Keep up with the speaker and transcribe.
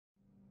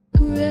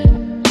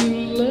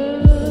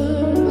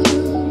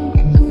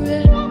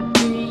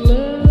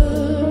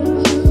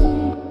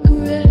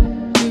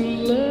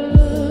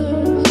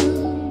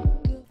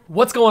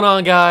going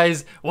on,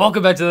 guys?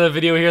 Welcome back to the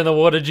video here on the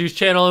Water Juice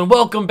channel, and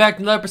welcome back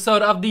to another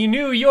episode of the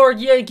New York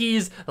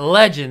Yankees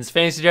Legends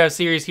Fantasy Draft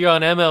Series here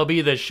on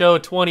MLB The Show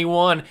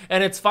 21.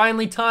 And it's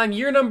finally time.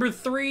 Year number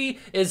 3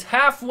 is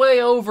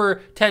halfway over,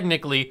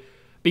 technically,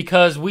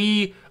 because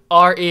we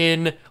are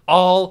in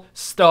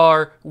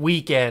All-Star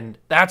Weekend.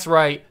 That's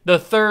right, the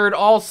third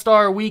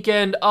All-Star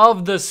Weekend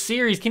of the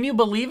series. Can you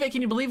believe it?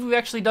 Can you believe we've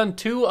actually done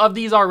 2 of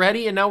these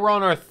already, and now we're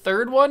on our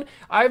 3rd one?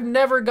 I've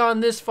never gone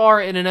this far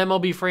in an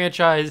MLB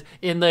franchise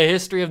in the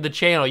history of the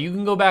channel. You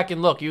can go back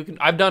and look.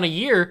 I've done a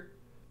year,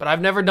 but I've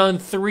never done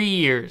 3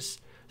 years.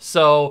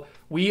 So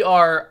we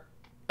are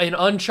in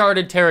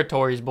uncharted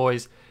territories,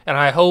 boys, and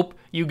I hope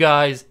you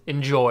guys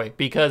enjoy,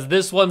 because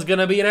this one's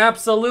gonna be an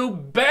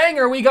absolute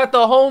banger. We got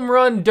the home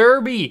run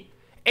derby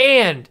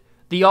and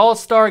the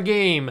all-star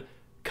game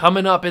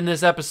coming up in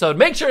this episode.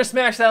 Make sure to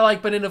smash that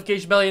like button,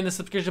 notification bell, and the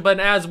subscription button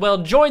as well.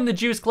 Join the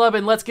Juice Club,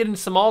 and let's get into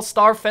some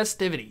all-star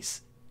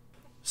festivities.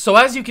 So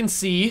as you can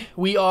see,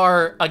 we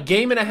are a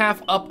game and a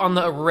half up on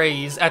the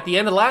Rays. At the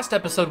end of last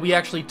episode, we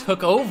actually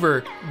took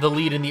over the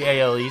lead in the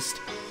AL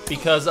East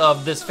because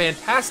of this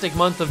fantastic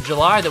month of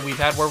July that we've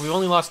had, where we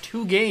only lost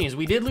 2 games.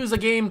 We did lose a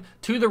game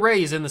to the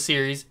Rays in the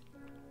series,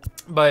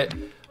 but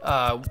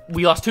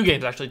we lost 2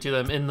 games actually to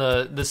them in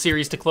the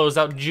series to close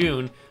out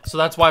June. So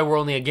that's why we're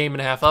only a game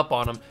and a half up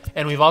on them.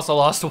 And we've also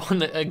lost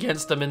one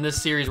against them in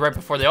this series right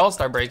before the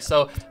All-Star break.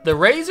 So the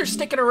Rays are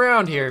sticking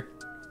around here.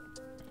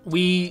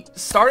 We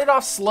started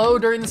off slow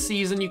during the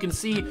season. You can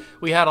see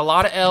we had a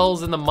lot of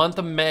L's in the month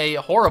of May,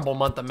 a horrible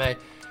month of May.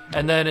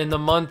 And then in the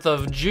month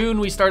of June,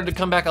 we started to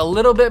come back a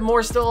little bit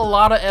more, still a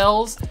lot of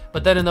L's.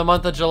 But then in the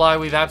month of July,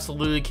 we've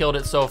absolutely killed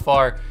it so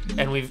far.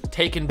 And we've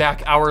taken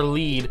back our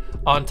lead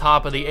on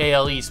top of the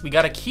AL East. We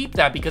got to keep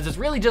that, because it's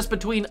really just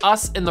between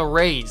us and the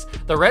Rays.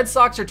 The Red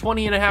Sox are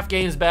 20.5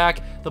 games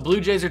back. The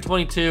Blue Jays are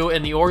 22,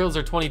 and the Orioles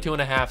are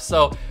 22.5.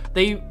 So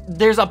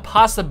there's a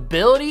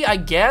possibility, I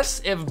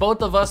guess, if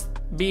both of us,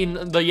 being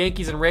the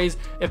Yankees and Rays,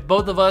 if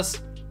both of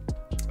us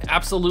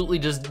absolutely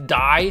just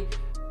die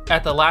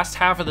at the last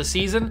half of the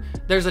season,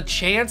 there's a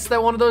chance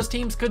that one of those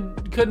teams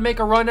could make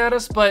a run at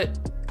us. But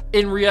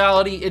in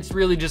reality, it's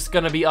really just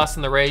going to be us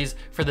and the Rays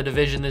for the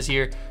division this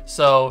year.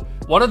 So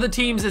one of the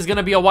teams is going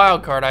to be a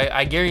wild card,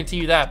 I guarantee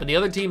you that, but the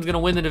other team's going to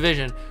win the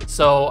division.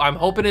 So I'm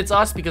hoping it's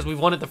us, because we've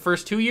won it the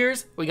first 2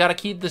 years. We got to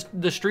keep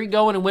the streak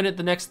going and win it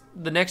the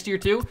next year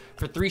too,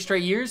 for 3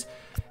 straight years.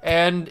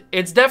 And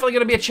it's definitely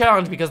going to be a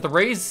challenge, because the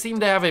Rays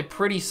seem to have a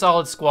pretty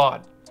solid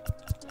squad.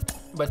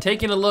 But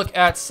taking a look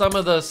at some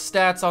of the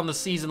stats on the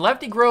season,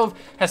 Lefty Grove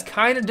has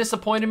kind of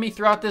disappointed me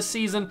throughout this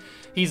season.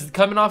 He's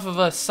coming off of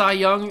a Cy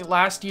Young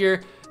last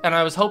year, and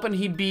I was hoping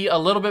he'd be a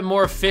little bit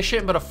more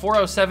efficient, but a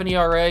 4.07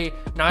 ERA,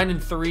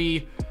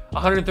 9-3,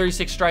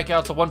 136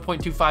 strikeouts, a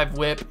 1.25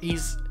 whip.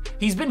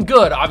 He's been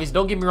good, obviously,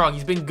 don't get me wrong,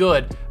 he's been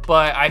good,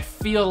 but I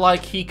feel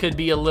like he could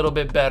be a little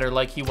bit better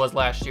like he was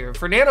last year.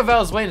 Fernando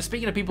Valenzuela,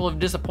 speaking of people who have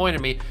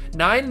disappointed me,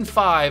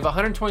 9-5,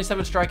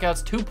 127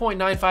 strikeouts,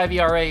 2.95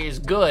 ERA is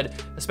good,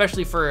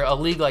 especially for a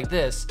league like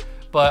this,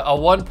 but a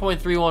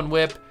 1.31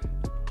 whip.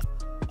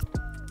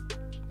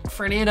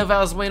 Fernando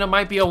Valenzuela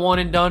might be a one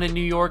and done in New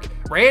York.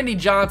 Randy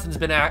Johnson's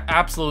been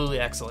absolutely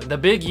excellent. The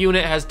big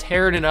unit has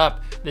teared it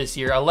up this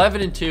year.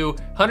 11-2,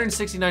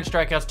 169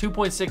 strikeouts,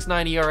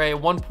 2.69 ERA,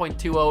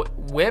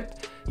 1.20 whip.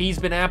 He's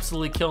been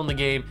absolutely killing the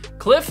game.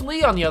 Cliff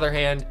Lee, on the other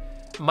hand,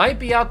 might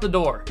be out the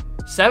door.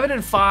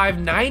 7-5,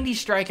 90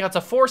 strikeouts,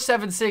 a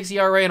 4.76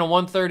 ERA, and a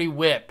 130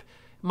 whip.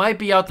 Might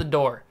be out the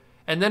door.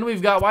 And then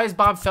we've got, why is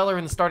Bob Feller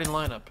in the starting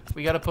lineup?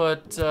 We got to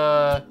put,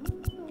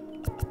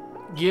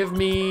 give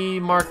me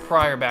Mark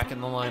Pryor back in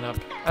the lineup.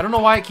 I don't know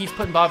why it keeps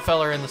putting Bob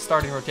Feller in the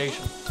starting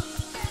rotation.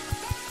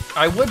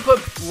 I would put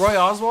Roy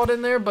Oswalt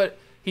in there, but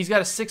he's got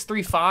a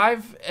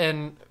 6.35,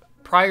 and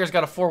Pryor's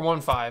got a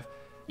 4.15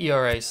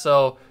 ERA,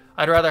 so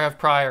I'd rather have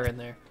Pryor in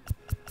there.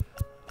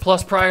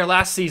 Plus, Pryor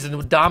last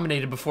season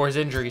dominated before his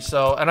injury,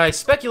 and I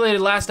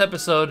speculated last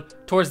episode,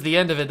 towards the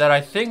end of it, that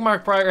I think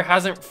Mark Pryor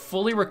hasn't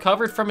fully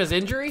recovered from his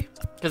injury,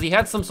 because he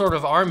had some sort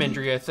of arm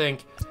injury, I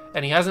think,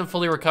 and he hasn't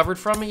fully recovered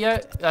from it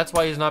yet. That's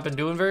why he's not been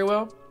doing very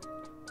well.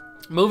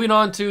 Moving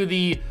on to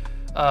the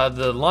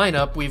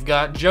lineup, we've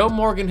got Joe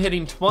Morgan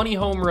hitting 20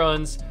 home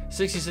runs,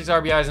 66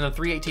 RBIs, and a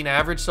 318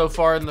 average so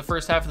far in the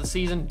first half of the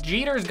season.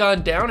 Jeter's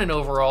gone down in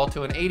overall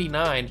to an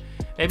 89.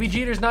 Maybe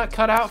Jeter's not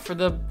cut out for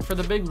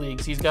the big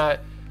leagues. He's got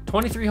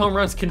 23 home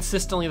runs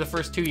consistently the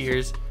first 2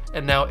 years,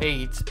 and now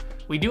 8.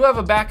 We do have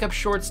a backup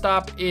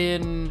shortstop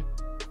in,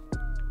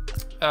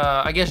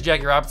 I guess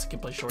Jackie Robinson can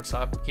play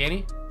shortstop, can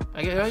he?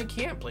 He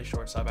can't play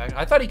shortstop.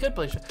 I thought he could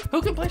play shortstop.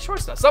 Who can play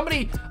shortstop?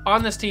 Somebody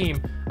on this team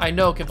I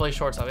know can play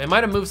shortstop. It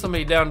might have moved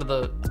somebody down to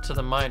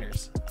the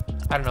minors.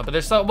 I don't know, but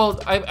there's so, well,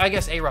 I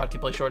guess A-Rod can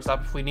play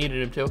shortstop if we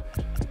needed him to.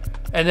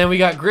 And then we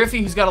got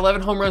Griffey, who's got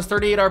 11 home runs,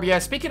 38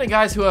 RBI. Speaking of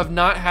guys who have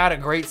not had a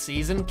great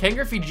season, Ken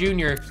Griffey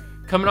Jr.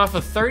 coming off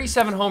of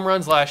 37 home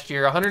runs last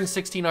year,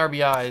 116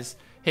 RBIs,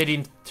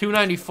 hitting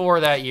 294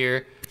 that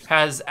year,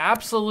 has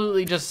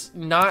absolutely just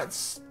not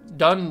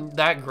done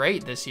that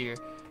great this year.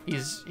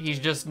 He's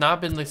just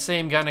not been the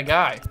same kind of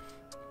guy.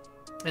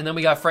 And then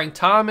we got Frank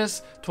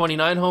Thomas,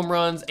 29 home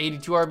runs,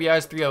 82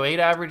 RBIs, 308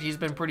 average. He's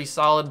been pretty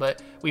solid,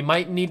 but we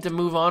might need to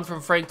move on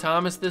from Frank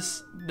Thomas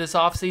this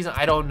offseason.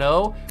 I don't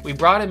know. We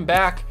brought him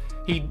back.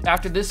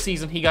 After this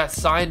season, he got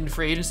signed in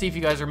free agency, if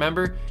you guys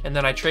remember, and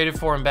then I traded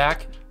for him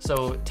back.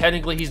 So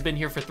technically he's been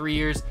here for 3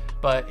 years,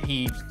 but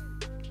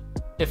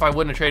if I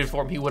wouldn't have traded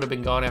for him, he would have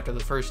been gone after the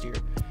first year.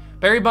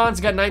 Barry Bonds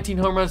got 19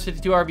 home runs,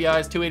 52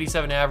 RBIs,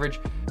 287 average.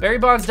 Barry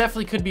Bonds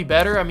definitely could be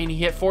better. I mean, he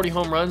hit 40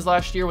 home runs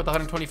last year with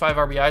 125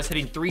 RBIs,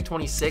 hitting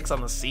 326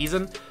 on the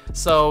season.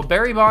 So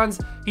Barry Bonds,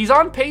 he's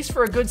on pace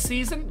for a good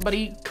season, but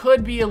he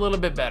could be a little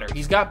bit better.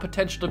 He's got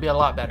potential to be a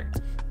lot better.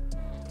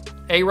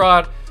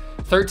 A-Rod,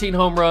 13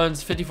 home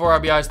runs, 54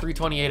 RBIs,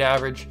 328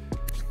 average.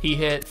 He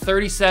hit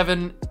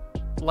 37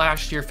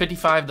 last year,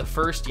 55 the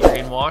first year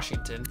in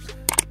Washington.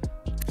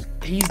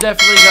 He's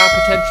definitely got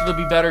potential to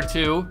be better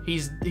too.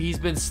 He's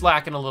been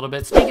slacking a little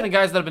bit. Speaking of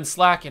guys that have been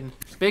slacking,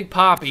 Big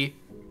Papi.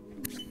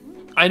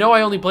 I know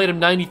I only played him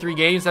 93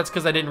 games. That's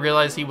because I didn't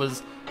realize he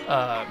was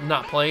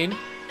not playing.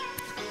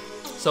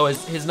 So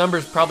his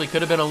numbers probably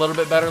could have been a little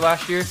bit better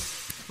last year.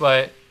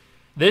 But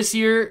this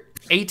year,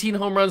 18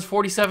 home runs,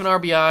 47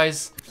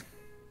 RBIs.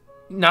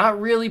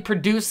 Not really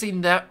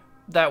producing that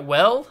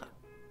well.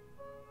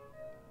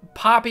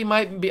 Papi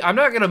might be. I'm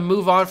not gonna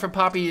move on from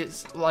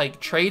Papi,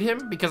 like trade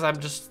him, because I'm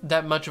just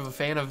that much of a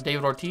fan of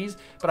David Ortiz.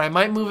 But I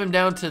might move him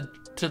down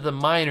to the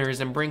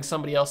minors and bring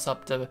somebody else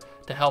up to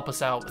help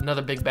us out.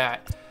 Another big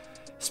bat.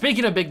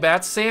 Speaking of big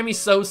bats, Sammy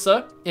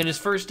Sosa in his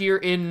first year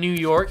in New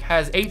York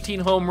has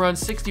 18 home runs,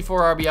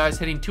 64 RBIs,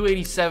 hitting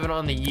 287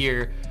 on the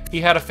year. He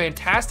had a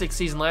fantastic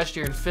season last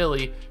year in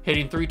Philly,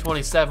 hitting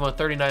 327 with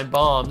 39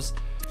 bombs.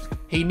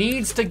 He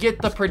needs to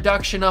get the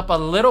production up a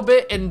little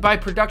bit, and by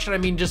production I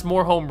mean just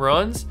more home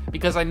runs,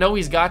 because I know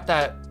he's got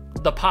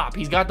the pop.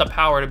 He's got the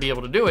power to be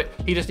able to do it.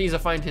 He just needs to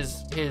find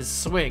his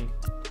swing.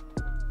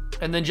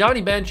 And then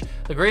Johnny Bench,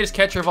 the greatest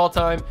catcher of all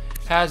time,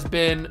 has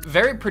been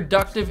very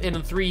productive in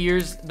the 3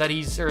 years that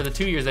the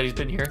 2 years that he's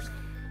been here.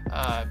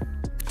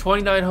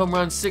 29 home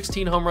runs,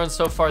 16 home runs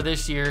so far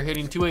this year,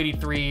 hitting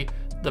 283,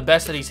 the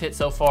best that he's hit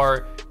so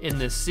far in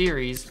this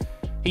series.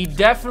 He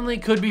definitely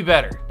could be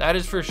better. That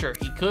is for sure.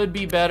 He could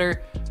be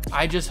better.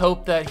 I just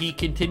hope that he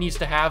continues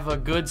to have a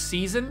good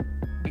season,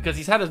 because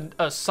he's had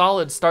a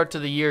solid start to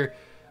the year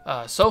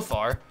so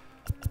far.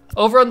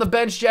 Over on the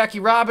bench,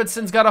 Jackie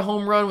Robinson's got a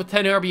home run with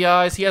 10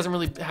 RBIs. He hasn't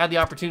really had the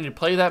opportunity to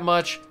play that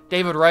much.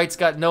 David Wright's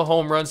got no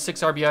home runs,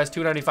 6 RBIs,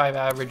 295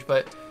 average,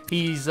 but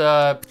he's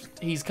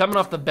coming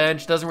off the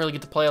bench, doesn't really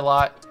get to play a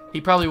lot. He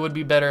probably would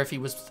be better if he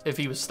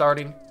was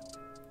starting.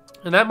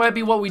 And that might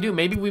be what we do.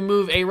 Maybe we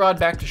move A-Rod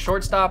back to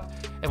shortstop,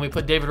 and we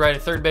put David Wright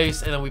at third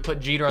base, and then we put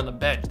Jeter on the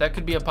bench. That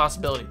could be a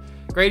possibility.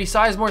 Grady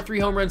Sizemore, 3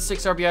 home runs,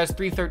 6 RBIs,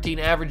 313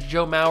 average.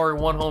 Joe Mauer,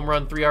 1 home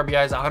run, 3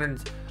 RBIs,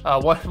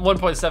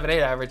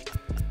 1.78 average.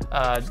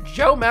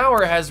 Joe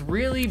Mauer has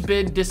really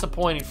been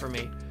disappointing for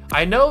me.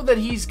 I know that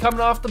he's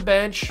coming off the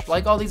bench,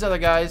 like all these other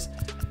guys,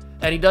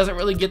 and he doesn't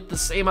really get the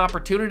same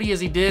opportunity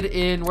as he did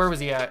in, where was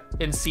he at?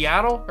 In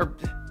Seattle? Or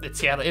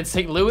in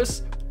St.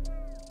 Louis?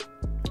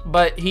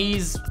 But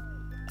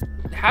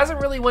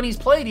when he's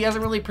played, he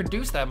hasn't really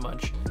produced that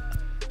much.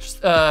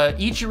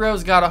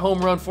 Ichiro's got a home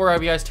run, 4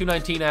 RBIs,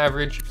 219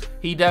 average.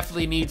 He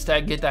definitely needs to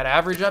get that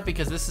average up,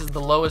 because this is the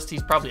lowest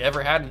he's probably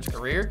ever had in his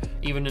career,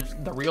 even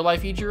in the real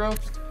life Ichiro.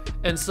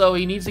 And so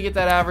he needs to get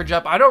that average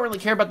up. I don't really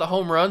care about the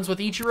home runs with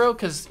Ichiro,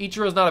 because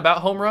Ichiro's not about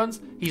home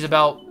runs. He's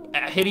about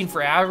hitting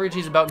for average.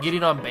 He's about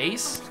getting on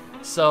base.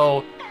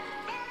 So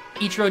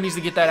Ichiro needs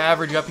to get that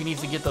average up. He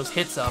needs to get those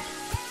hits up.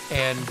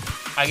 And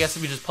I guess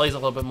if he just plays a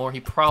little bit more, he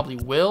probably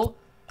will.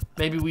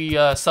 Maybe we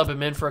sub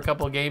him in for a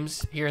couple of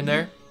games here and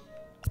there.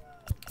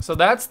 So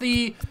that's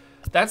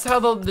how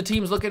the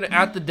team's looking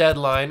at the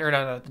deadline, or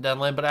not at the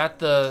deadline, but at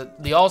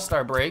the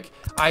All-Star break.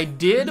 I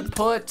did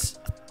put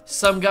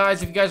some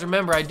guys, if you guys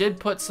remember, I did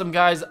put some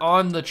guys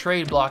on the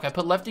trade block. I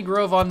put Lefty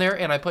Grove on there,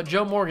 and I put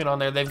Joe Morgan on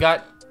there. They've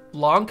got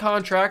long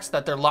contracts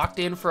that they're locked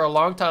in for a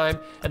long time,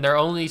 and they're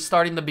only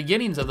starting the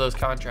beginnings of those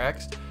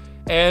contracts.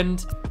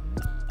 And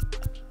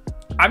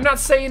I'm not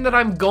saying that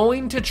I'm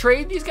going to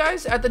trade these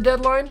guys at the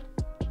deadline.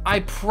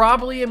 I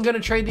probably am going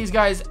to trade these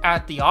guys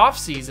at the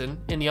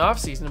in the off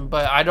season,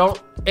 but I don't.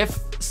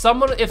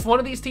 If one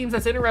of these teams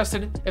that's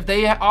interested, if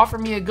they offer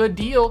me a good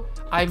deal,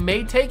 I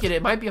may take it.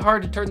 It might be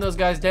hard to turn those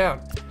guys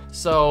down.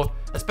 So,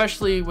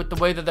 especially with the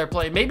way that they're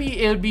playing,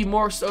 maybe it would be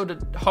more so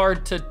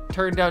hard to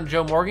turn down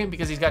Joe Morgan,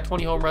 because he's got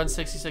 20 home runs,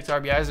 66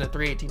 RBIs, and a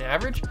 318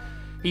 average.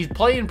 He's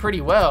playing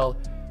pretty well,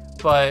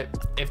 but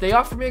if they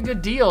offer me a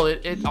good deal,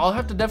 I'll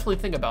have to definitely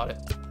think about it.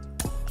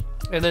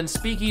 And then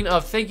speaking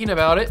of thinking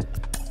about it,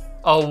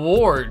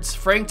 awards.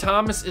 Frank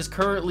Thomas is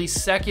currently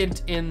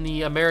second in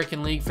the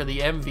American League for the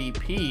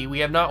MVP. We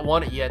have not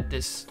won it yet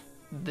this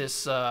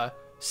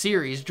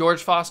series.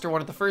 George Foster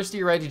won it the first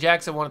year, Reggie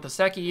Jackson won it the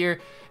second year,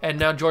 and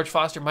now George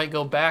Foster might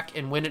go back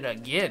and win it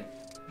again.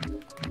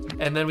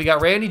 And then we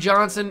got Randy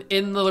Johnson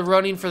in the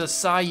running for the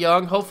Cy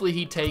Young. Hopefully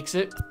he takes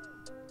it.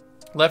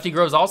 Lefty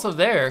Grove's also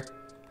there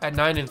at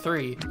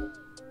 9-3.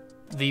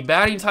 The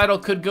batting title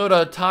could go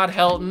to Todd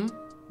Helton.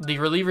 The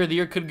reliever of the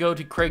year could go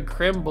to Craig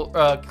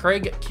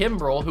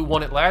Kimbrell, who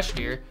won it last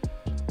year.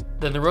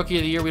 Then the rookie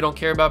of the year we don't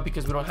care about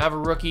because we don't have a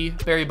rookie.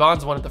 Barry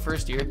Bonds won it the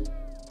first year.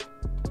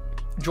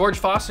 George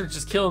Foster's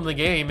just killing the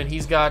game, and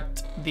he's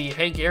got the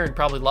Hank Aaron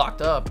probably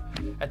locked up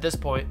at this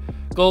point.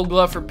 Gold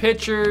Glove for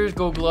pitchers,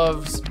 Gold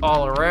Gloves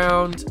all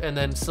around, and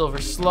then Silver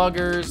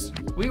Sluggers.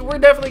 We're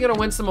definitely going to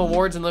win some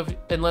awards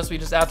unless we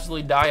just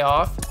absolutely die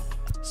off.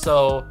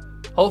 So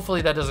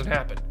hopefully that doesn't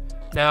happen.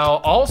 Now,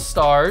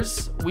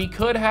 All-Stars, we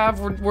could have,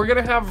 we're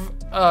going to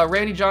have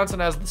Randy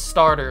Johnson as the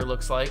starter, it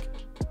looks like.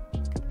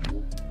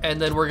 And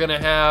then we're going to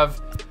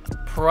have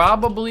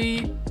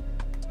probably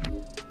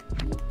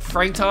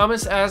Frank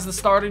Thomas as the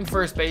starting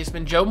first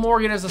baseman, Joe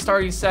Morgan as the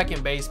starting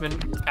second baseman,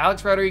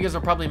 Alex Rodriguez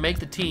will probably make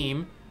the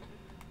team.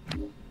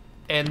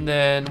 And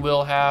then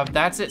we'll have,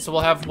 that's it. So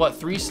we'll have, what,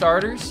 3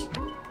 starters?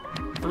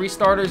 3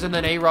 starters and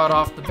then A-Rod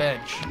off the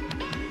bench.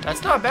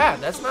 That's not bad.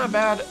 That's not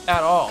bad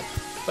at all.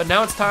 But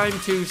now it's time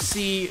to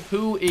see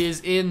who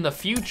is in the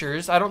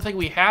futures. I don't think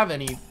we have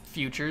any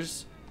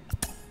futures.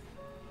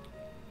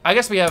 I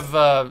guess we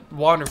have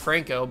Wander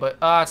Franco, but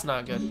it's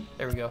not good.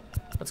 There we go.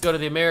 Let's go to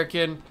the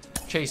American.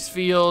 Chase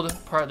Field,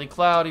 partly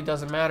cloudy,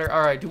 doesn't matter.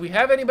 All right, do we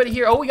have anybody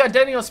here? Oh, we got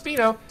Daniel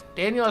Espino.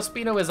 Daniel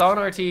Espino is on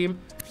our team.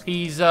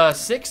 He's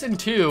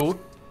 6-2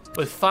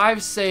 with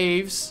 5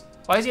 saves.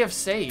 Why does he have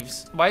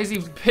saves? Why is he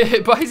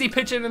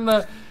pitching in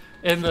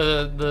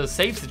the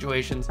save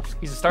situations?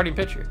 He's a starting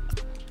pitcher.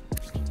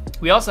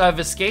 We also have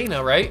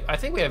Vizcaino, right? I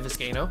think we have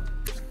Vizcaino.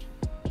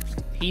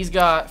 He's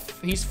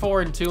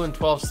 4-2 in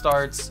 12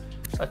 starts,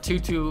 a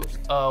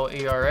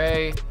 2.20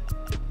 ERA.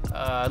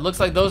 It looks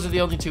like those are the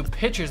only 2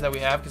 pitchers that we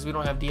have because we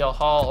don't have DL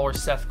Hall or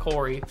Seth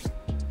Corey.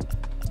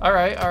 All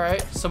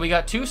right. So we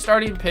got 2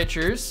 starting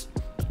pitchers.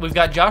 We've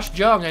got Josh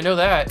Jung, I know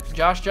that.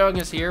 Josh Jung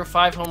is here,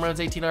 5 home runs,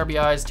 18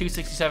 RBIs,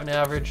 267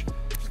 average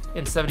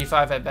in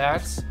 75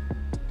 at-bats.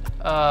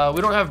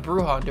 We don't have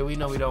Brujan, do we?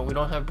 No, we don't. We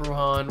don't have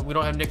Brujan. We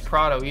don't have Nick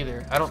Prado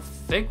either. I don't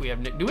think we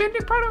have Nick. Do we have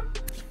Nick Prado?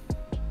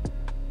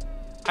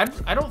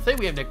 I don't think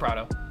we have Nick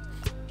Prado.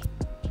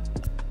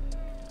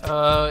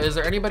 Is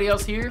there anybody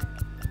else here?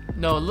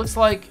 No, it looks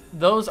like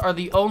those are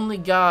the only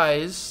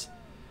guys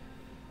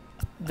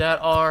that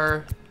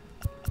are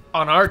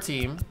on our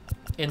team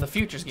in the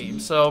futures game.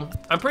 So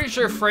I'm pretty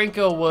sure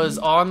Franco was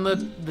on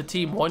the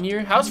team 1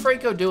 year. How's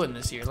Franco doing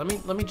this year?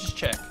 Let me just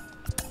check.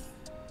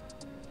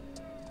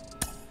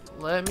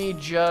 Let me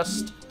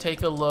just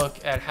take a look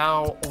at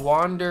how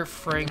Wander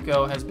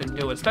Franco has been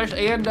doing,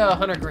 especially, and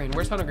Hunter Green.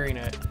 Where's Hunter Green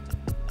at?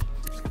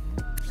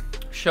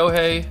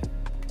 Shohei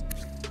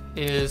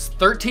is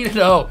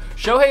 13-0.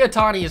 Shohei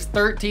Ohtani is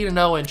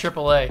 13-0 in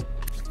AAA.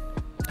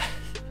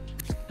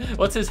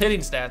 What's his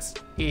hitting stats?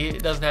 He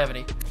doesn't have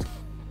any.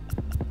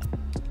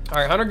 All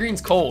right, Hunter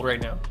Green's cold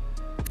right now.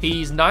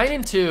 He's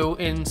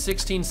 9-2 in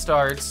 16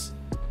 starts.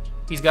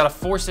 He's got a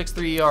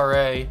 4.63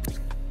 ERA.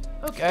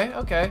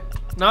 Okay.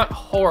 Not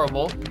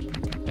horrible.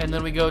 And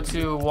then we go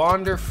to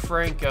Wander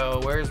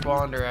Franco. Where's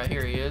Wander at?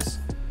 Here he is.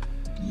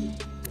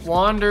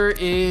 Wander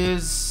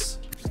is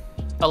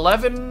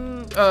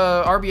 11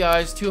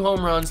 RBIs, 2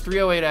 home runs,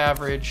 308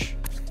 average,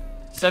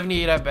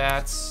 78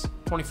 at-bats,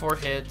 24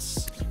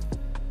 hits,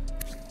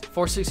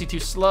 462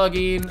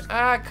 slugging.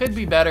 Could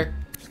be better.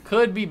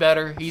 Could be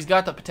better. He's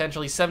got the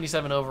potential. He's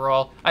 77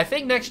 overall. I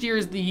think next year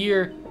is the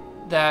year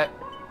that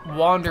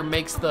Wander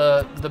makes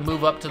the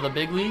move up to the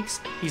big leagues.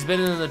 He's been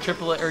in the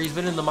AAA, or he's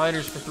been in the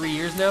minors for 3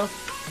 years now.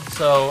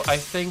 So I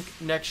think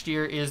next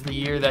year is the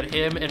year that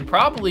him and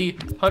probably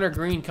Hunter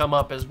Green come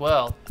up as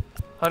well.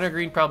 Hunter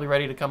Green probably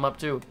ready to come up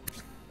too.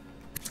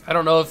 I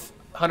don't know if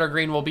Hunter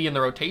Green will be in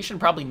the rotation.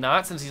 Probably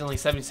not, since he's only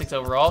 76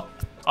 overall.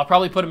 I'll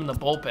probably put him in the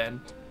bullpen.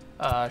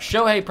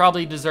 Shohei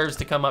probably deserves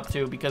to come up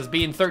too, because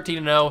being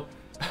 13-0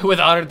 with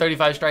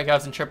 135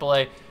 strikeouts in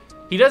AAA,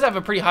 he does have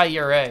a pretty high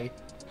ERA,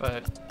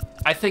 but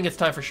I think it's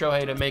time for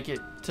Shohei to make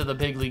it to the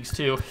big leagues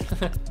too.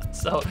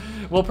 So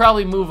we'll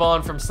probably move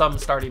on from some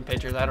starting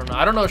pitchers. I don't know.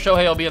 I don't know if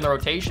Shohei will be in the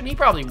rotation. He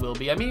probably will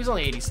be. I mean, he's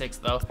only 86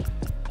 though.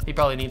 He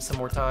probably needs some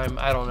more time.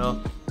 I don't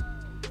know.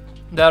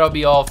 That'll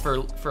be all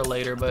for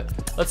later, but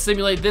let's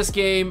simulate this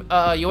game.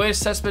 Yoenis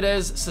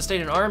Cespedes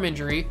sustained an arm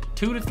injury,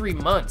 2 to 3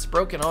 months,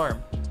 broken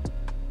arm.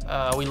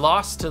 We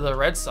lost to the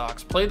Red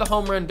Sox. Play the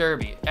home run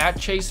derby at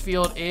Chase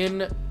Field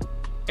in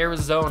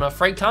Arizona.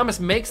 Frank Thomas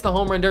makes the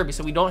home run derby,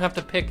 so we don't have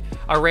to pick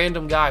a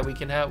random guy. We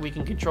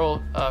can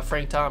control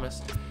Frank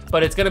Thomas.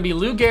 But it's going to be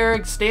Lou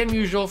Gehrig, Stan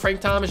Musial,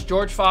 Frank Thomas,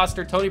 George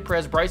Foster, Tony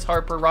Perez, Bryce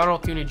Harper,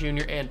 Ronald Acuna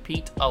Jr., and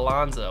Pete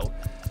Alonso.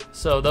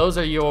 So those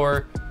are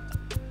your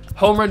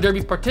home run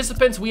derby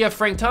participants. We have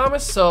Frank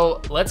Thomas,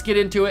 so let's get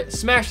into it.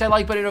 Smash that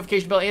like button,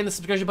 notification bell, and the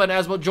subscription button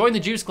as well. Join the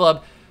Juice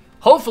Club.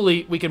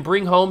 Hopefully, we can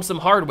bring home some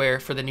hardware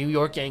for the New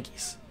York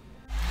Yankees.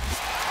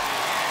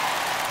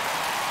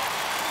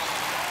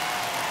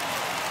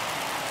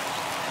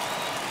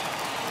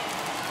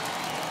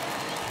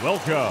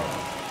 Welcome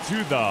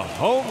to the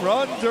Home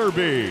Run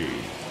Derby.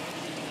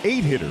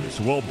 8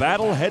 hitters will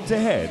battle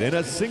head-to-head in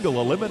a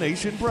single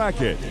elimination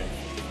bracket.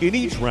 In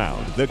each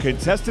round, the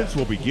contestants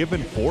will be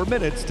given 4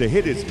 minutes to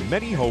hit as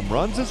many home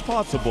runs as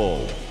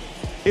possible.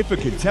 If a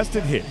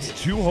contestant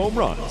hits 2 home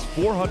runs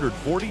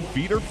 440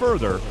 feet or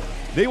further,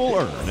 they will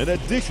earn an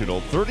additional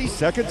 30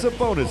 seconds of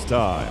bonus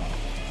time.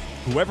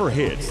 Whoever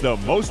hits the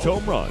most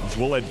home runs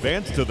will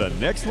advance to the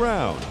next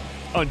round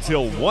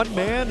until one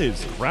man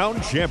is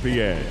crowned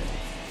champion.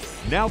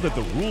 Now that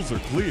the rules are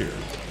clear,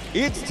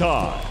 it's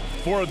time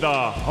for the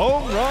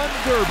Home Run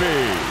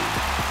Derby.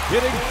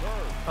 Hitting.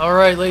 All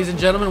right, ladies and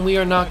gentlemen, we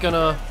are not going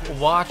to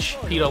watch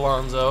Pete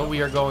Alonso.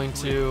 We are going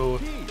to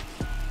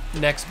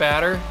next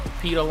batter.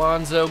 Pete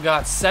Alonso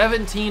got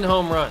 17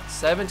 home runs.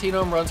 17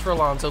 home runs for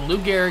Alonso. Lou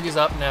Gehrig is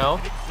up now,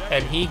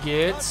 and he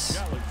gets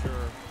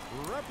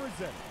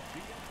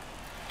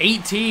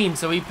 18,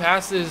 so he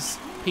passes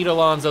Pete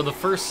Alonso. The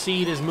first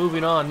seed is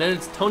moving on. Then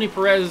it's Tony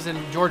Perez and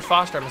George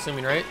Foster, I'm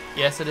assuming, right?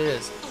 Yes, it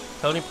is.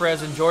 Tony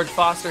Perez and George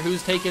Foster.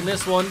 Who's taking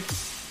this one?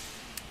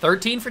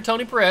 13 for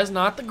Tony Perez,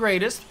 not the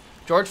greatest.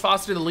 George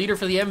Foster, the leader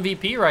for the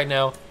MVP right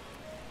now,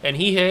 and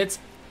he hits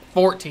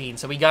 14,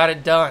 so we got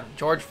it done.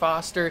 George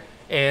Foster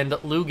and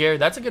Lou Gehrig.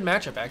 That's a good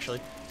matchup, actually.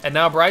 And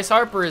now Bryce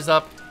Harper is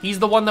up. He's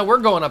the one that we're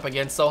going up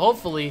against, so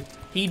hopefully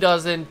he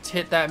doesn't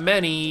hit that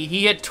many.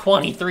 He hit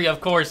 23,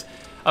 of course.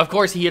 Of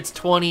course, he hits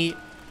 20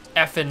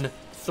 effing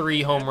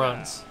 3 home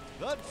runs.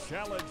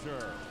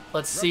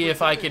 Let's see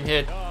if I can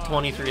hit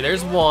 23.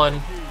 There's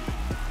 1.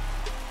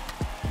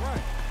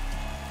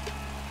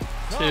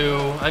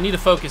 2. I need to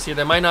focus here.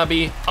 There might not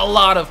be a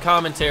lot of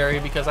commentary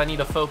because I need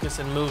to focus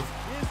and move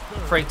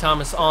Frank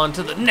Thomas on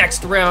to the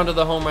next round of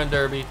the Home Run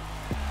Derby.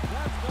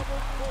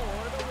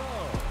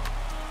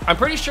 I'm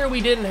pretty sure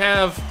we didn't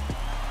have...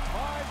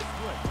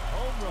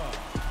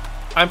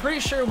 I'm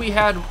pretty sure we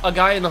had a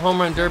guy in the Home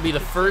Run Derby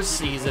the first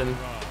season,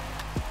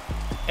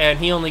 and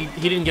he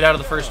didn't get out of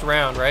the first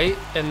round, right?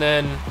 And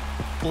then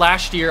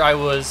last year I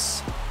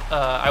was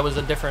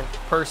a different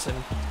person.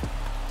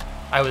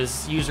 I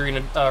was using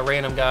a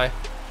random guy.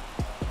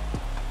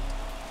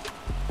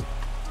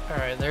 All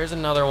right, there's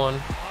another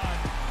one.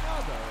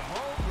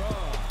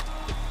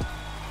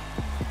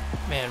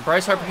 Man,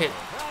 Bryce Harper hit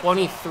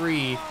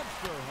 23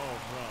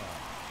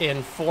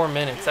 in 4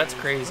 minutes. That's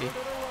crazy.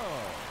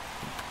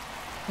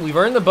 We've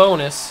earned the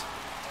bonus,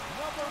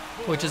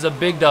 which is a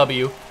big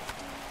W.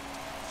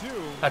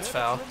 That's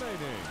foul.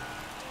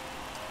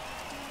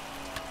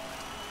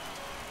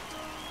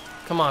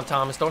 Come on,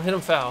 Thomas. Don't hit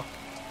him foul.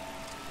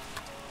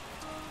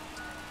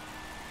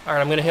 All right,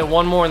 I'm going to hit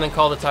one more and then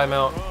call the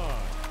timeout.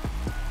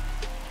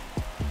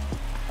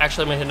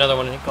 Actually, I'm going to hit another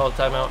one and call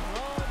the timeout.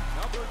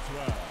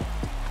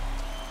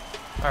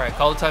 All right,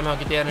 call the timeout.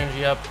 Get the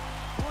energy up.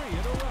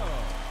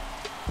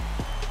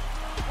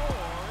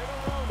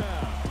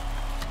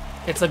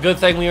 It's a good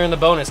thing we earned the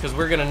bonus because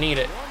we're going to need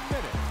it.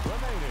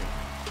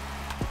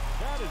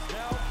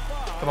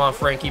 Come on,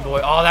 Frankie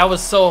boy. Oh, that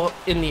was so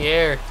in the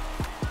air.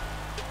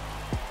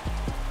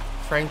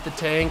 Frank the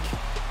Tank.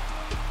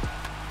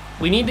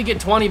 We need to get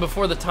 20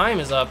 before the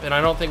time is up, and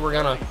I don't think we're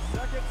gonna.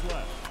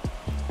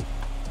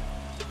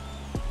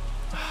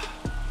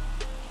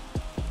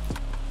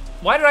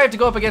 Why did I have to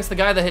go up against the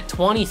guy that hit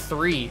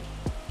 23?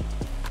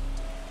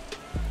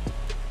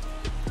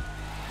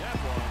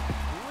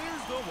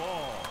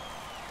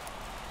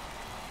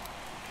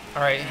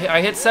 All right,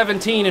 I hit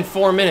 17 in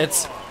 4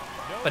 minutes,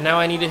 but now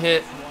I need to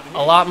hit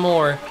a lot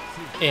more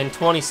in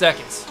 20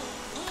 seconds.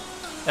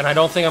 And I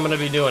don't think I'm gonna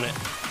be doing it.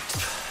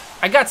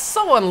 I got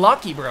so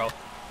unlucky, bro.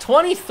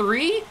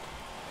 23?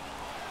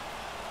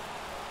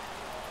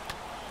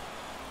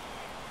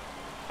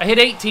 I hit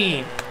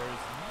 18.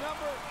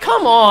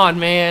 Come on,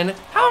 man.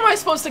 How am I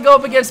supposed to go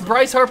up against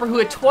Bryce Harper, who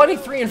hit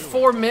 23 in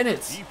 4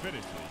 minutes?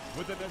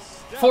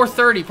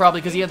 4:30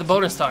 probably because he had the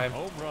bonus time.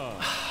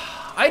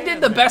 I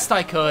did the best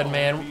I could,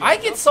 man. I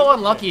get so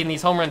unlucky in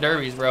these home run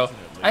derbies, bro.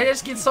 I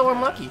just get so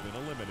unlucky.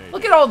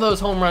 Look at all those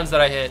home runs that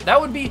I hit. That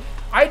would be...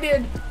 I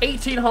did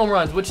 18 home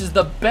runs, which is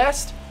the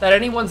best that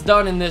anyone's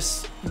done in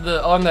this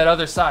on that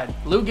other side.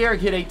 Lou Gehrig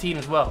hit 18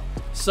 as well.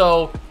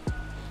 So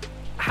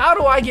how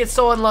do I get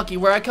so unlucky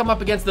where I come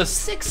up against the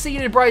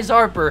 6-seeded Bryce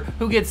Harper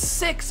who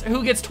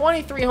gets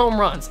 23 home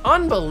runs?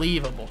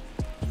 Unbelievable.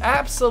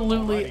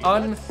 Absolutely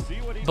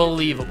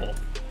unbelievable.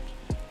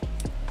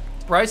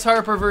 Bryce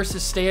Harper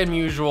versus Stan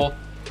Musial.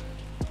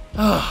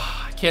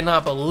 Oh, I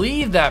cannot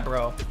believe that,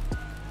 bro.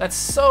 That's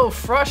so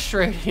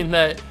frustrating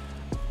that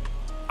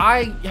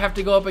I have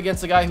to go up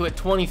against a guy who hit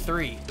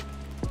 23.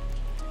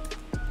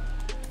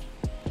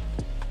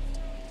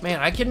 Man,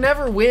 I can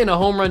never win a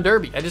home run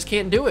derby. I just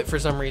can't do it for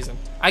some reason.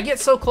 I get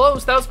so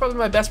close. That was probably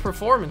my best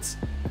performance.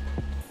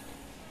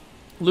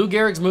 Lou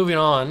Gehrig's moving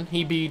on.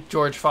 He beat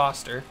George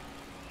Foster.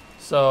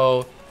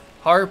 So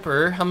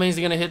Harper, how many is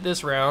he going to hit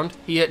this round?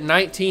 He hit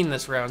 19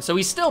 this round. So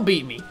he still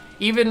beat me.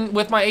 Even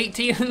with my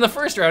 18 in the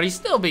first round, he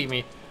still beat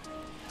me.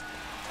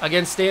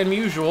 Against Stan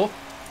Musial.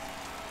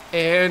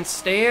 And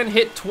Stan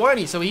hit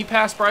 20, so he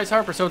passed Bryce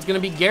Harper. So it's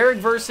going to be Gehrig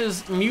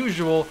versus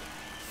Musial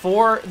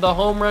for the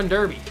home run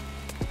derby.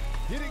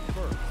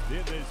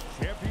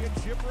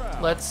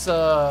 Let's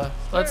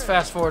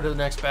fast forward to the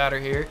next batter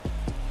here.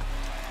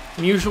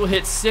 Musial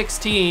hit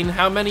 16.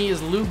 How many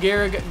is Lou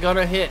Gehrig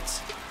gonna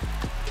hit?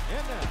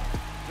 And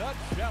now,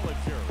 the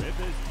challenger in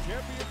this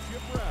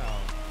championship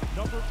round,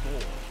 number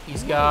 4.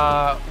 He's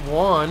got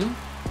 1.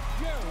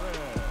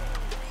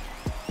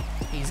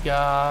 He's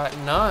got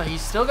none.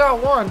 He's still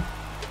got 1.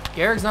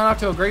 Gehrig's not off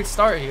to a great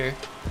start here.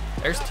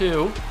 There's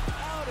 2.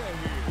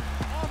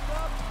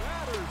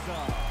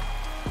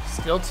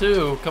 Still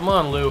 2. Come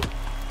on, Lou.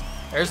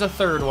 There's a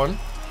third one.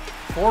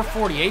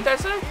 448,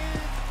 that's it?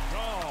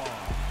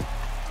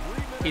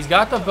 He's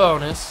got the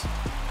bonus,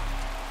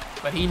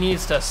 but he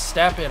needs to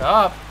step it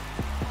up.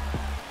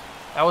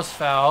 That was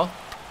foul.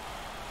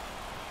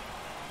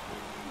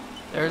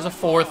 There's a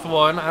 4th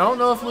one. I don't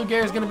know if Lou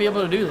Gehrig's going to be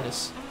able to do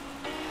this.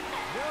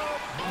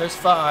 There's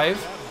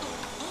 5.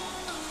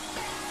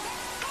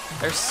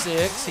 There's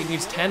 6. He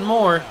needs 10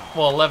 more.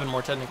 Well, 11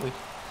 more, technically.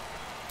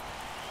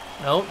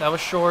 Nope, that was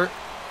short.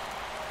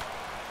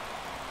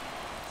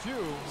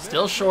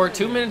 Still short.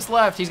 2 minutes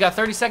left. He's got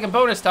 30-second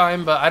bonus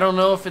time, but I don't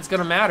know if it's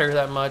going to matter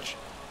that much.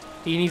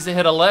 He needs to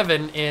hit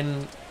 11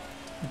 in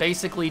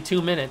basically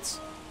 2 minutes.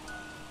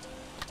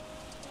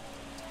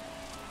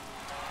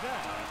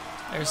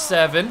 There's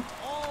 7.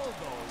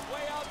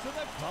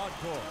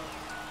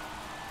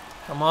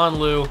 Come on,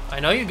 Lou. I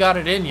know you got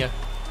it in you.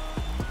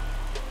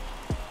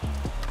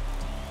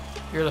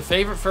 You're the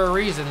favorite for a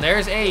reason.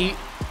 There's 8.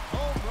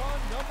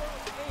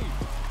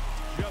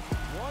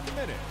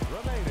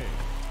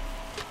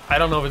 I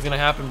don't know if it's going to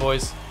happen,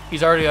 boys.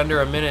 He's already under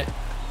a minute.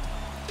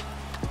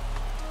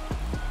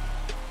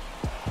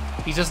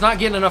 He's just not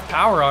getting enough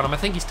power on him. I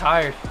think he's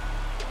tired.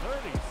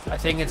 I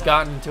think it's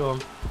gotten to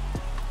him.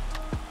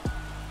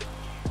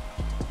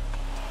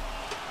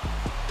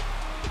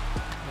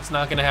 It's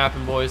not going to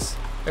happen, boys.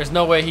 There's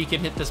no way he can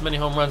hit this many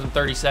home runs in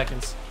 30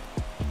 seconds.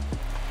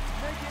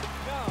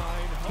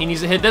 He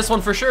needs to hit this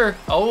one for sure.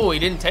 Oh, he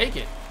didn't take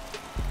it.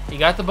 He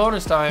got the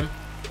bonus time.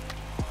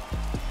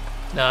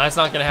 No, that's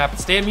not going to happen.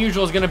 Stan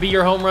Musial is going to be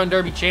your home run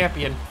derby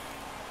champion.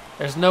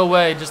 There's no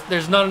way. Just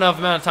there's not enough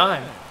amount of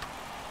time.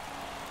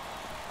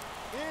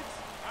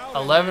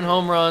 11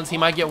 home runs. He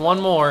might get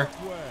one more.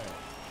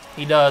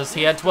 He does.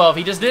 He had 12.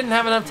 He just didn't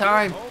have enough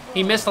time.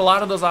 He missed a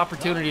lot of those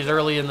opportunities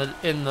early in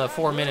the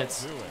 4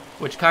 minutes,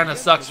 which kind of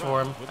sucks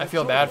for him. I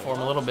feel bad for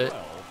him a little bit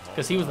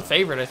because he was the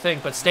favorite, I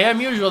think. But Stan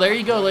Musial, there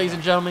you go, ladies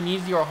and gentlemen.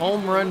 He's your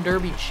home run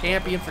derby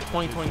champion for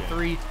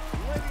 2023.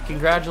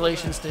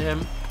 Congratulations to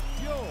him.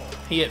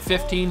 He hit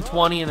 15,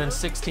 20, and then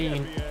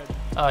 16.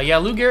 Yeah,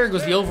 Lou Gehrig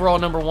was the overall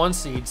 #1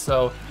 seed,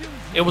 so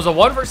it was a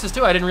 1 versus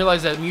 2. I didn't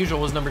realize that Musial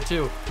was number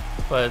 2.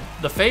 But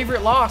the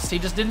favorite lost. He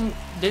just didn't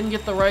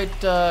get the right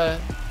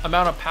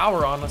amount of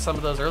power on some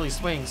of those early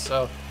swings.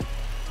 So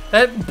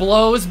that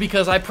blows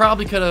because I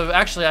probably could have.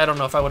 Actually, I don't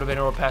know if I would have been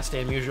able to pass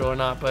Stan Musial or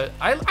not. But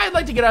I'd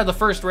like to get out of the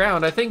first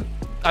round. I think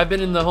I've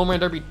been in the home run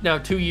derby now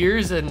 2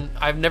 years, and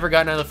I've never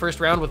gotten out of the first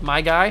round with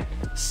my guy.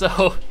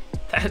 So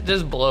that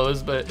just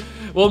blows. But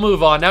we'll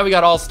move on. Now we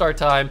got All-Star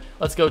time.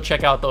 Let's go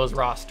check out those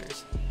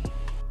rosters.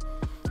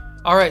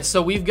 All right,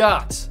 so we've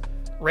got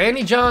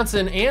Randy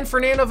Johnson and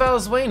Fernando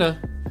Valenzuela.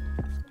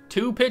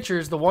 2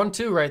 pitchers, the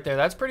 1-2 right there.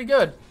 That's pretty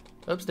good.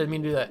 Oops, didn't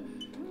mean to do that.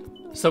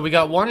 So we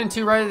got 1 and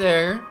 2 right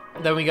there.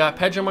 Then we got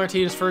Pedro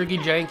Martinez,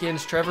 Fergie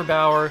Jenkins, Trevor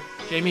Bauer,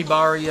 Jamie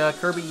Barria,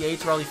 Kirby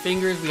Yates, Raleigh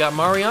Fingers. We got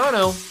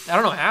Mariano. I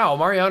don't know how.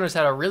 Mariano's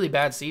had a really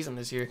bad season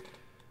this year.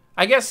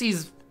 I guess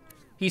he's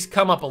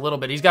come up a little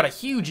bit. He's got a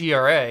huge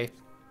ERA.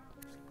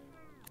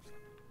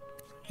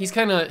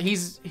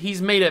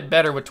 He's made it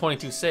better with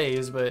 22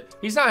 saves, but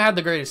he's not had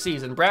the greatest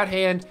season. Brad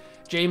Hand,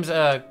 James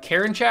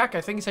Karinchak, I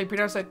think is how you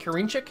pronounce that,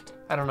 Karinchak?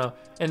 I don't know.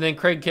 And then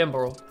Craig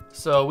Kimbrell.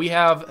 So we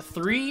have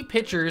 3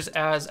 pitchers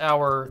as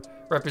our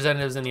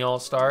representatives in the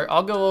All-Star.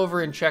 I'll go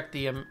over and check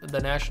the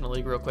National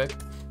League real quick.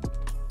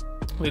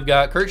 We've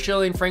got Kurt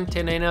Schilling, Frank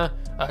Tanana,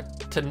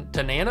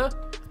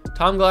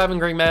 Tom Glavine,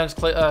 Greg Maddux,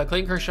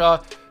 Clayton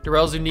Kershaw,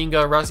 Darrell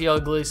Zuniga, Raziel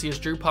Iglesias,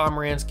 Drew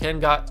Pomeranz, Ken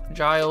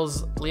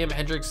Giles, Liam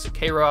Hendricks,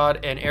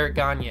 K-Rod, and Eric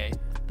Gagne.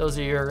 Those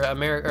are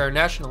your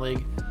National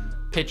League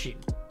pitching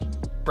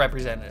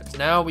representatives.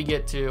 Now we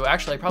get to,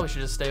 actually I probably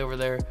should just stay over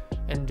there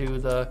and do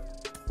the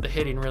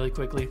hitting really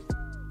quickly.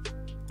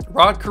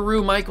 Rod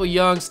Carew, Michael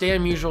Young,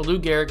 Stan Musial, Lou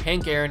Gehrig,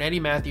 Hank Aaron, Eddie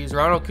Matthews,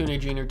 Ronald Acuna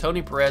Jr.,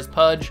 Tony Perez,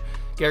 Pudge,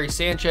 Gary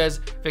Sanchez,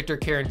 Victor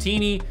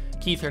Carantini,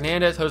 Keith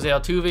Hernandez, Jose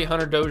Altuve,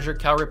 Hunter Dozier,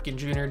 Cal Ripken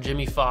Jr.,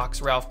 Jimmy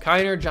Fox, Ralph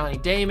Kiner, Johnny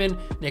Damon,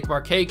 Nick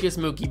Markakis,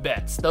 Mookie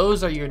Betts.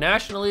 Those are your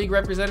National League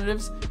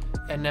representatives.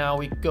 And now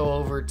we go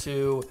over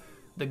to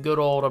the good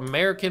old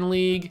American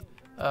League.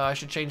 I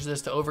should change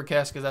this to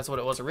Overcast because that's what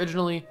it was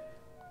originally.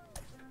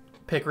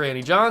 Pick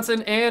Randy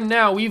Johnson. And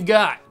now we've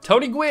got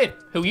Tony Gwynn,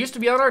 who used to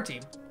be on our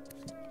team.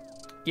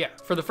 Yeah,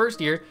 for the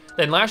first year.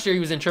 Then last year he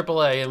was in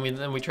AAA, and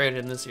then we traded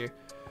him this year.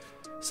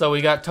 So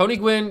we got Tony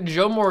Gwynn,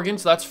 Joe Morgan.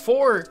 So that's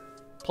 4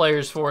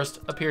 players for us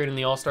appearing in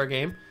the All-Star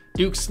game.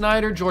 Duke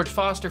Snyder, George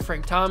Foster,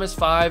 Frank Thomas.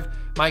 5,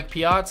 Mike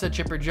Piazza,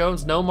 Chipper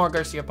Jones, Nomar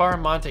Garciaparra,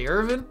 Monte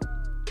Irvin,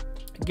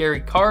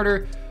 Gary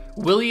Carter,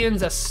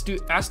 Williams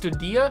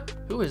Astudia.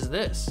 Who is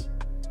this?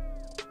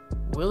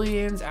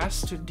 Willians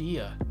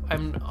Astudia.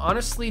 I'm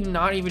honestly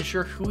not even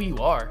sure who you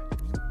are.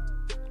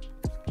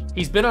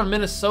 He's been on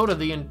Minnesota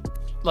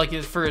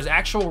for his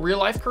actual real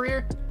life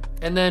career,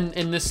 and then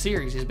in this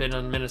series he's been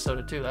on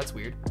Minnesota too. That's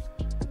weird.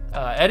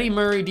 Eddie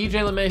Murray, DJ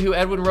LeMahieu,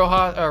 Edwin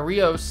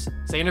Rios,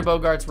 Xander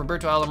Bogaerts,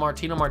 Roberto Alomar,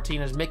 Tino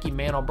Martinez, Mickey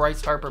Mantle,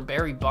 Bryce Harper,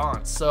 Barry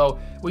Bonds. So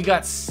we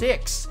got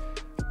 6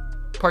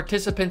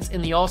 participants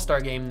in the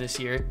All-Star game this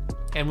year,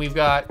 and we've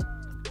got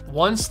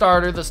 1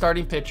 starter, the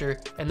starting pitcher,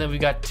 and then we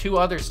got 2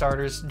 other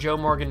starters, Joe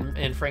Morgan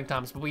and Frank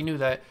Thomas. But we knew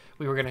that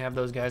we were going to have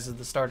those guys as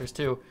the starters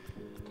too.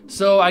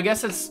 So I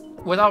guess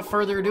without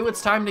further ado,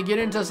 it's time to get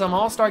into some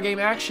All-Star game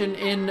action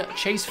in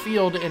Chase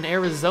Field in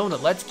Arizona.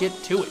 Let's get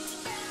to it.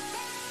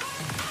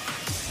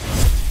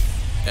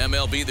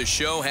 MLB The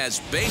Show has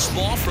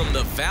baseball from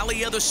the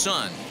Valley of the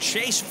Sun,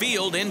 Chase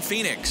Field in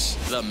Phoenix.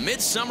 The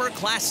Midsummer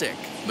Classic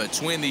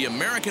between the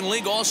American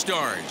League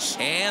All-Stars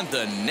and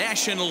the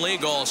National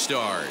League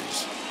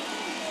All-Stars.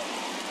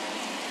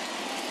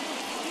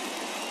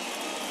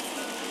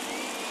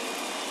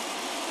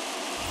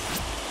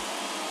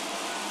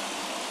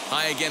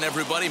 Hi again,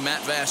 everybody.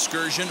 Matt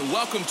Vasgersian.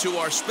 Welcome to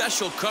our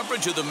special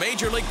coverage of the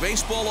Major League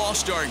Baseball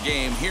All-Star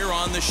Game here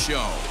on the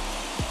show.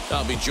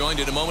 I'll be joined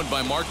in a moment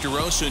by Mark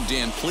DeRosa and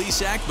Dan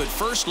Plesac, but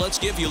first let's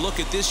give you a look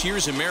at this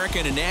year's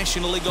American and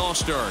National League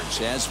All-Stars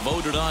as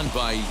voted on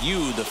by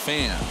you, the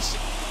fans.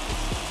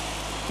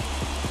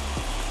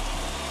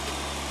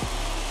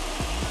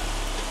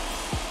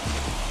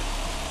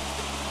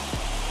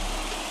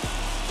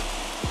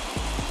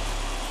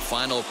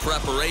 Final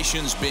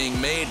preparations being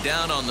made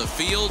down on the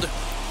field.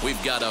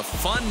 We've got a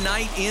fun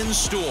night in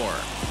store.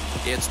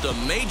 It's the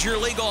Major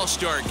League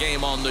All-Star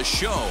Game on the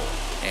show,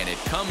 and it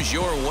comes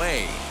your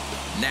way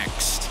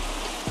next.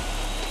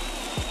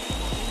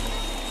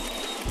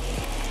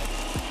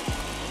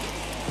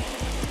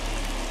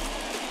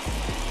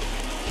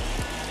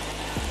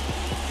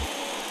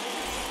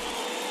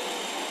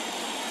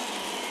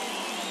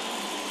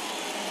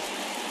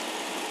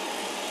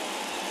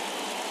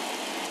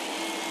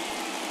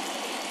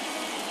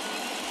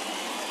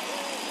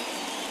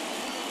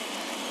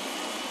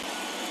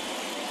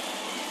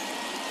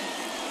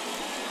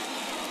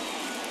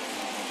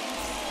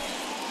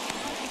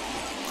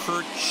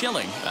 Kurt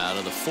Schilling out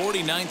of the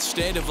 49th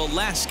state of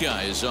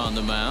Alaska is on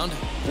the mound.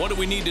 What do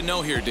we need to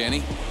know here,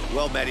 Danny?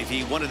 Well, Matty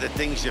V, one of the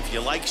things, if you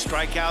like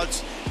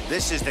strikeouts,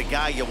 this is the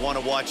guy you want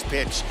to watch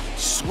pitch.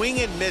 Swing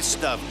and miss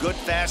stuff. Good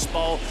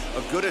fastball,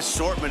 a good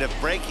assortment of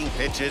breaking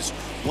pitches.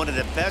 One of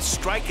the best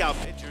strikeout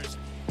pitchers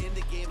in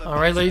the game. All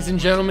right, ladies and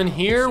gentlemen,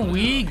 here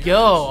we go.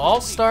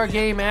 All-Star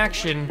game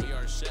action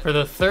for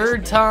the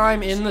 3rd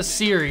time in the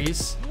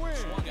series.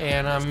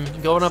 And I'm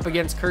going up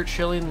against Kurt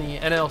Schilling, the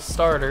NL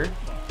starter,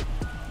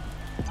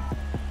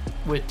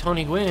 with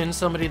Tony Gwynn,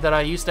 somebody that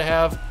I used to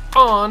have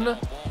on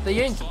the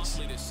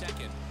Yankees.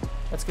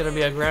 That's going to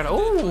be a grand...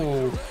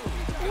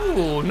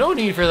 Ooh, no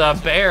need for the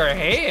bare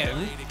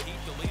hand.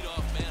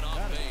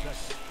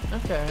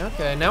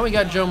 Okay. Now we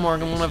got Joe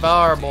Morgan, one of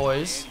our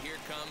boys.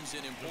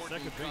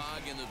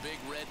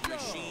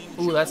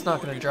 Ooh, that's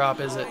not going to drop,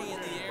 is it?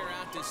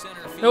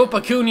 Nope,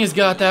 Acuna's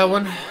got that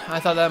one. I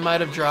thought that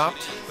might have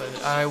dropped,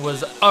 but I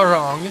was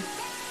wrong.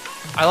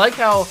 I like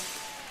how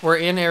we're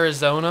in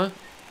Arizona,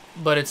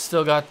 but it's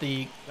still got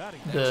the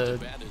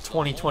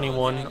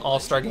 2021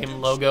 All-Star Game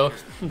logo,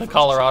 the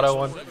Colorado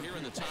one.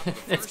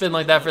 It's been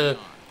like that for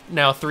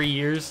now 3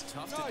 years.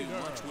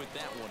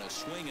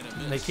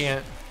 They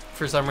can't,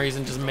 for some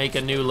reason, just make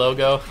a new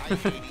logo.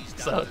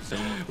 So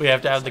we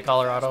have to have the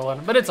Colorado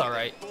one, but it's all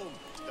right.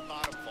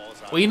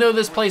 We know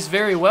this place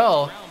very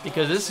well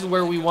because this is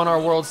where we won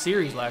our World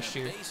Series last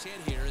year.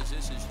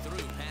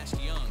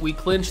 We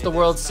clinched the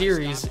World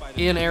Series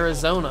in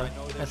Arizona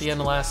at the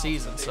end of last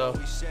season, so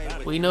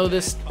we know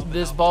this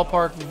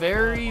ballpark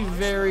very,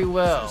 very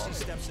well.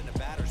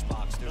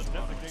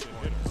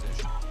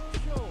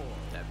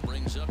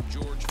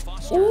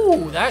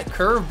 Ooh, that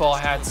curveball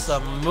had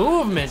some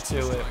movement to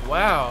it.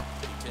 Wow.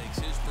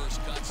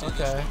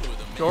 Okay.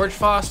 George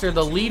Foster,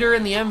 the leader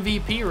in the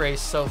MVP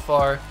race so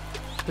far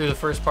through the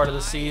first part of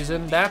the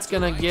season. That's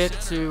going to get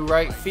to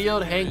right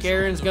field. Hank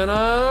Aaron's going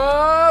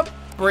to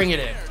bring it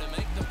in.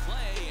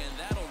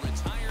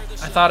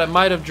 I thought it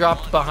might have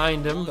dropped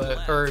behind him,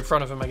 or in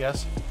front of him, I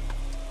guess.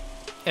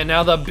 And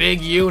now the big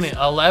unit,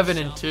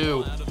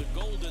 11-2.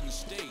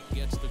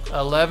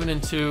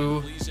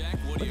 11-2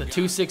 with a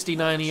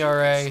 2.69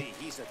 ERA.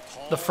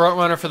 The front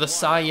runner for the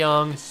Cy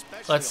Young.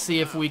 Let's see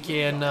if we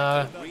can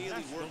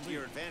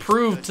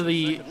prove to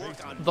the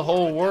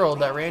whole world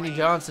that Randy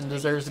Johnson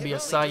deserves to be a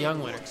Cy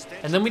Young winner.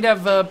 And then we'd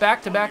have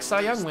back-to-back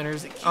Cy Young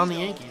winners on the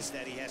Yankees.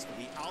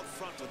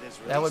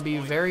 That would be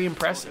very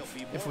impressive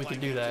if we could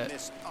do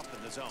that.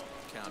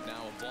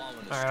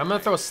 All right, I'm going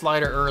to throw a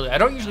slider early. I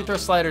don't usually throw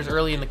sliders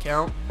early in the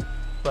count,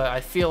 but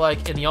I feel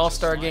like in the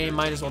All-Star game,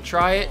 might as well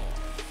try it.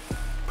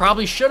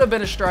 Probably should have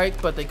been a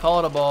strike, but they call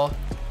it a ball.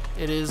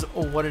 It is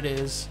what it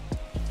is.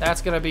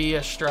 That's going to be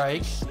a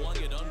strike.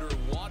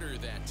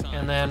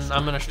 And then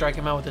I'm going to strike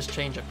him out with this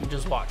changeup. You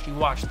just watch. You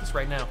watch this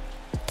right now.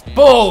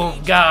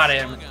 Boom! Got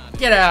him.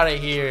 Get out of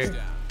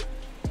here.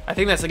 I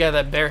think that's the guy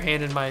that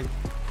barehanded my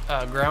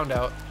ground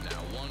out.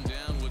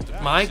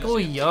 Michael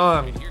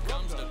Young.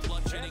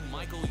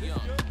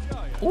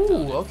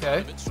 Ooh,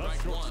 okay.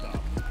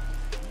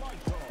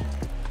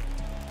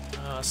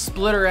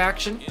 Splitter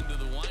action.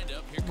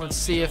 Let's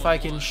see if I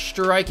can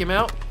strike him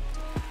out.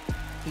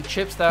 He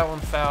chips that one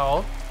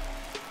foul.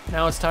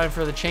 Now it's time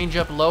for the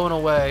changeup low and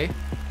away.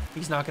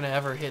 He's not going to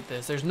ever hit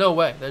this. There's no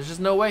way. There's just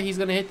no way he's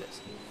going to hit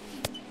this.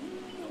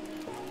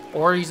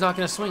 Or he's not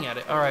going to swing at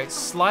it. All right,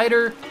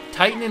 slider,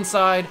 tighten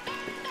inside.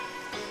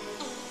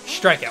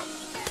 Strikeout.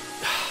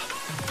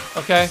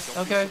 Okay,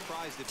 okay.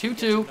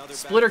 2-2.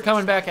 Splitter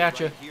coming back at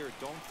you.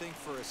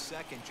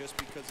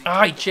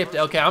 Ah, he chipped it.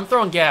 Okay, I'm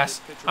throwing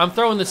gas. I'm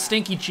throwing the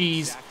stinky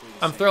cheese.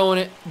 I'm throwing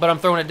it, but I'm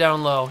throwing it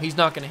down low. He's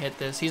not going to hit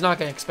this. He's not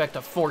going to expect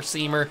a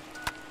four-seamer.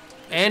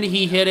 And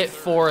he hit it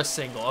for a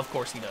single. Of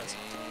course he does.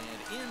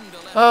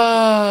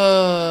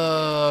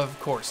 Of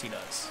course he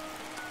does.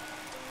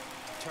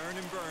 Turn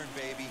and burn,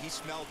 baby. He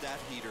smelled that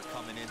heater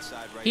coming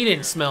inside right He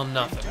didn't smell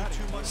nothing.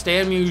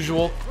 Stan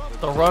Musial,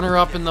 the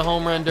runner-up in the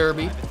home run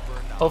derby.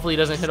 Hopefully he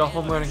doesn't hit a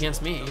home run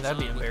against me. That'd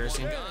be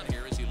embarrassing.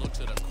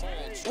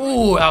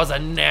 Ooh, that was a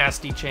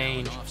nasty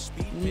change.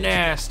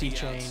 Nasty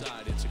change.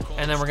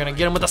 And then we're going to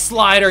get him with a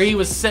slider. He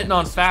was sitting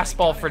on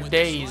fastball for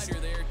days.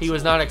 He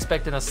was not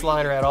expecting a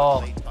slider at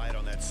all.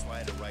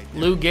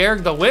 Lou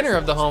Gehrig, the winner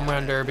of the home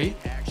run derby.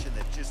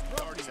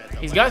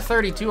 He's got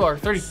 32 or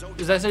 30.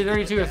 Does that say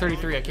 32 or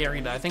 33? I can't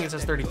read that. I think it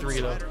says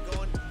 33 though.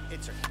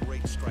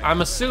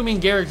 I'm assuming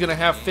Gehrig's going to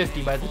have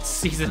 50 by the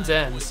season's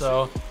end,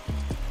 so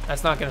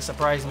that's not going to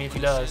surprise me if he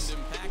does.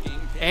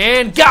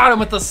 And got him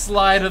with the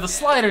slider. The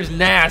slider's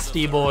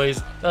nasty,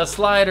 boys. The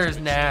slider's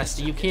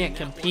nasty. You can't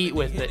compete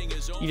with it.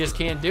 You just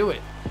can't do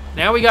it.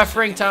 Now we got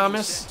Frank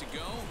Thomas.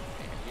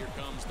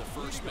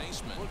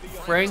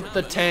 Frank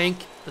the Tank,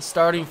 the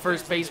starting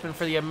first baseman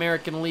for the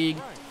American League.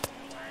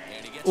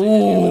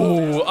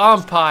 Ooh,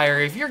 umpire.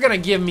 If you're gonna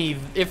give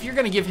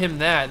him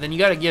that, then you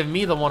gotta give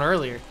me the one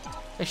earlier.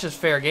 It's just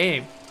fair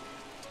game.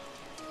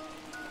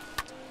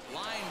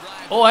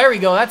 Oh, there we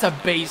go. That's a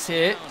base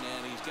hit.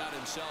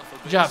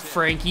 Good job,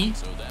 Frankie.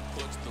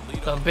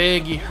 The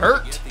big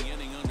hurt.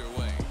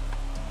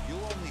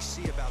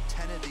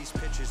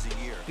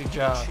 Good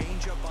job.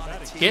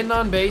 Getting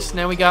on base.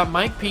 Now we got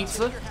Mike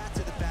Pizza.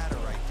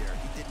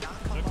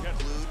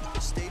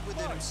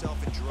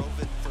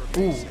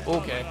 Ooh,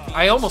 okay.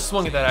 I almost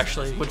swung at that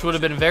actually, which would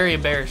have been very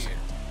embarrassing.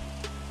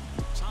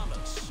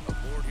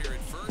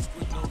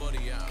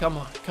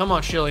 Come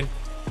on, Schilling.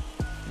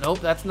 Nope,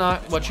 that's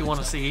not what you want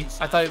to see.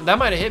 I thought that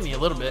might have hit me a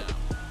little bit.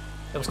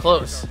 It was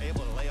close.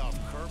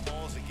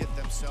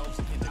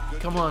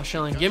 Come on,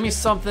 Schilling, give me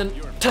something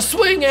to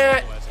swing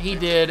at. He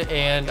did,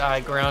 and I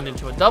ground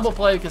into a double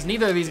play because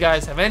neither of these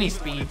guys have any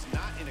speed.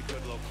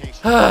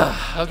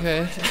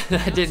 Okay,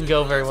 that didn't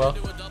go very well.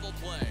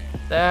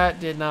 That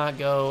did not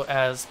go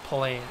as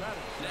planned.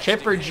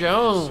 Chipper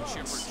Jones.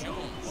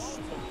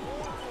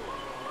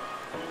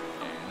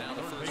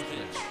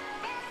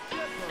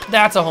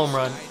 That's a home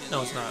run.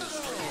 No, it's not.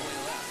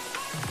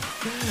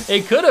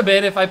 It could have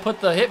been if I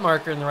put the hit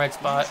marker in the right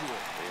spot.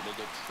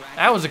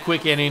 That was a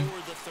quick inning.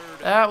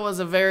 That was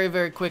a very,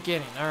 very quick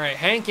inning. All right,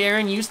 Hank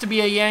Aaron used to be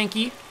a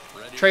Yankee.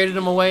 Traded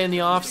him away in the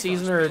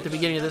offseason or at the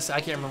beginning of this. I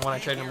can't remember when I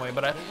traded him away.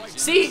 But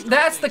see,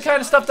 that's the kind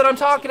of stuff that I'm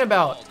talking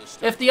about.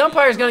 If the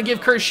umpire is going to give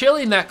Curt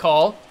Schilling that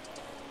call,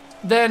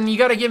 then you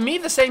got to give me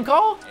the same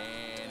call.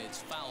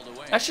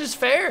 That's just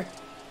fair.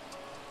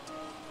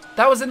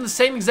 That was in the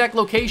same exact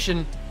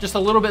location, just a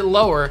little bit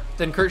lower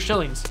than Curt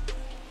Schilling's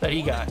that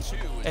he got.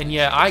 And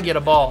yeah, I get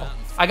a ball.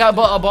 I got a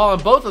ball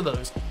on both of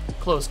those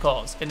close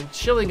calls, and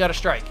Schilling got a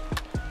strike.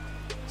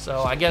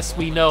 So I guess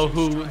we know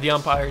who the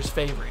umpire is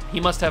favoring. He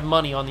must have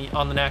money on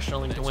the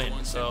National League to win,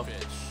 so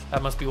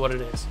that must be what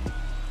it is.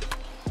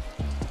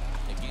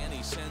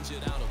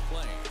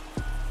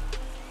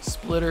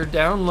 Splitter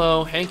down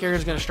low. Hank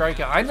Aaron's gonna strike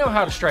out. I know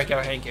how to strike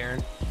out Hank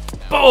Aaron.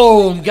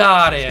 Boom,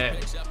 got him.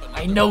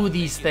 I know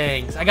these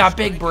things. I got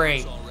big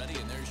brain.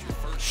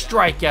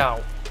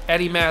 Strikeout.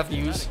 Eddie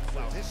Matthews,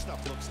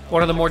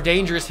 one of the more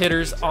dangerous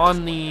hitters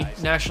on the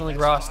National League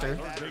roster.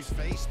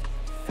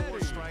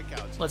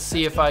 Let's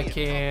see if I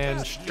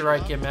can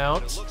strike him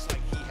out.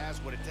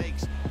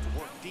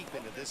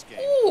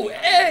 Ooh,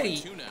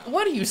 Eddie,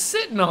 what are you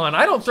sitting on?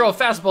 I don't throw a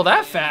fastball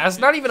that fast.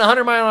 Not even a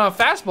 100-mile-an-hour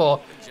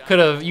fastball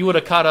you would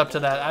have caught up to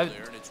that.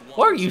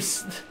 What are you?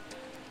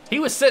 He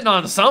was sitting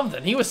on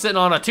something. He was sitting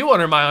on a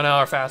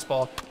 200-mile-an-hour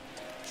fastball.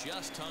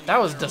 That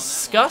was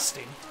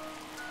disgusting.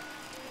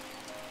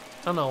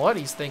 I don't know what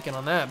he's thinking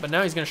on that, but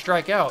now he's going to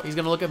strike out. He's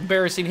going to look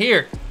embarrassing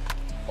here.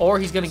 Or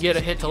he's going to get a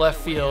hit to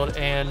left field,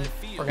 and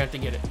we're going to have to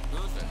get it.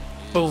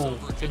 Boom.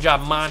 Good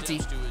job,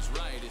 Monty.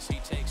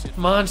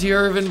 Monty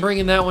Irvin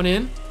bringing that one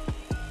in.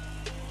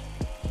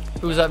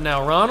 Who's up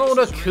now? Ronald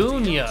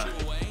Acuna.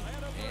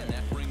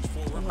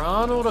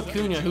 Ronald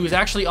Acuna, who's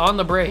actually on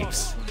the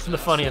Braves.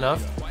 Funny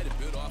enough.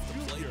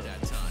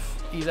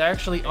 He's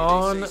actually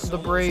on the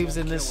Braves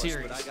in this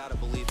series.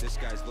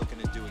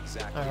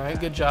 exactly All right,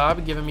 that. good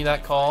job giving me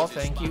that call.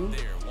 Thank you.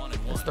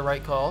 That's the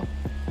right call.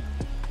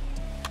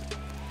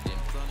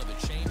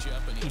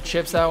 He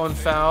chips that one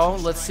foul.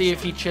 Let's see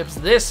if he chips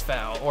this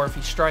foul or if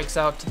he strikes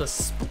out to the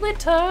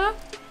splitter.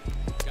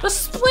 The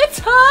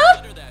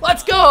splitter!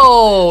 Let's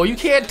go! You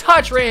can't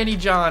touch Randy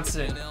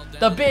Johnson.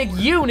 The big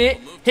unit,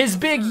 his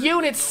big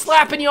unit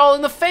slapping y'all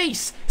in the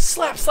face.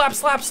 Slap, slap,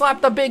 slap,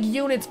 slap the big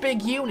unit's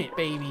big unit,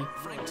 baby.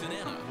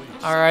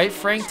 All right,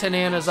 Frank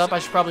Tanana's up. I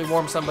should probably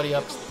warm somebody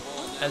up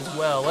as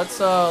well. Let's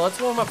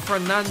warm up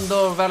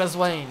Fernando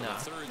Valenzuela.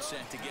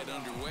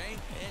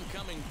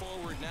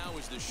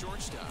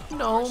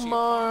 No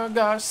more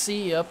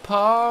Garcia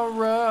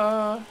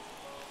Parra.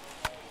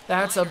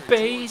 That's a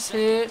base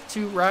hit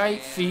to right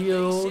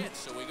field.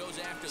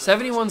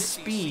 71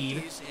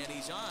 speed.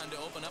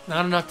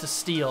 Not enough to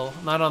steal.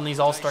 Not on these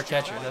all-star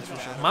catchers, that's for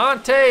sure.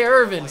 Monte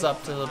Irvin's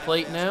up to the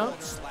plate now.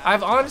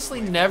 I've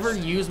honestly never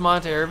used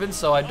Monte Irvin,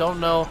 so I don't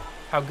know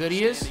how good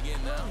he is.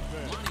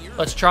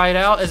 Let's try it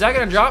out. Is that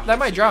going to drop? That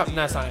might drop. No,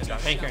 that's not going to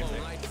drop. Hank Aaron's there.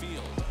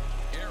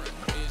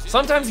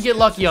 Sometimes you get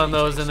lucky on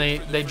those and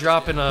they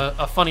drop in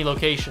a funny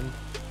location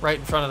right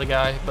in front of the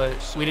guy, but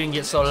we didn't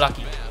get so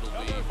lucky.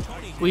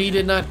 We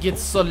did not get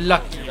so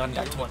lucky on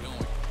that one.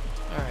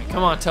 All right,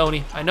 come on,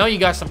 Tony. I know you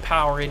got some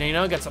power in you. I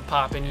know you got some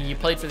pop in you. You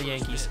played for the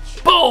Yankees.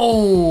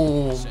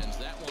 Boom!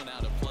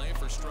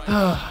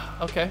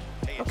 Okay,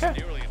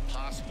 okay.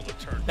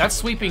 That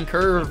sweeping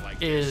curve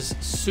is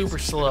super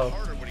slow.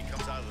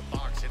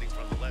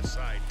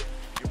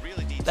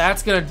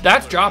 That's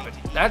dropping.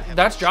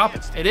 That's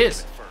dropping. It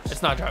is.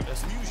 It's not dropping.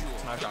 It's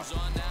not dropping.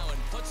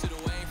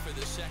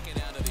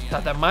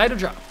 Thought that might have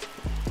dropped.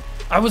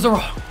 I was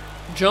wrong.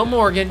 Joe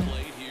Morgan,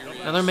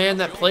 another man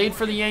that played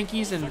for the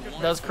Yankees and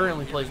does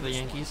currently play for the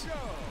Yankees.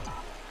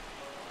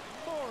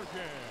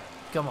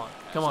 Come on,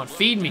 come on,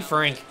 feed me,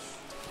 Frank.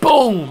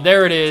 Boom,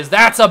 there it is.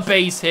 That's a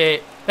base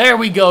hit. There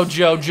we go,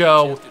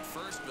 JoJo.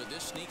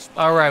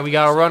 All right, we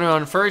got a runner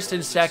on first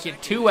and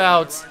second, 2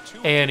 outs,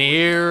 and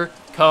here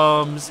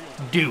comes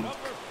Duke.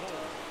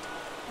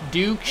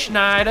 Duke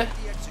Schneider,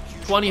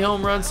 20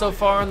 home runs so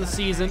far in the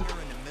season.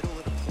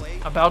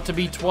 About to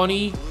be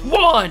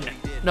 21.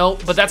 No,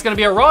 but that's going to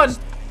be a run.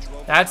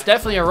 That's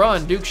definitely a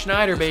run. Duke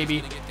Schneider,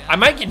 baby. I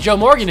might get Joe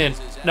Morgan in.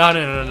 No.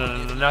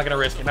 Not going to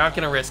risk it. Not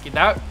going to risk it.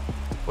 That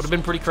would have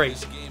been pretty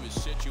crazy.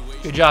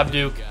 Good job,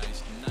 Duke.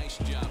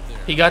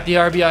 He got the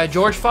RBI.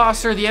 George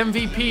Foster, the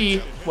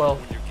MVP. Well,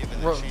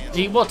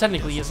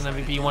 technically he is an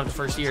MVP. He won it the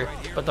first year.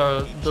 But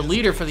the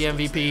leader for the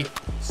MVP.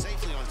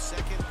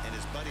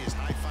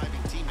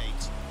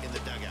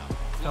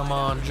 Come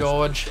on,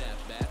 George.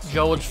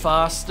 George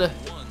Foster.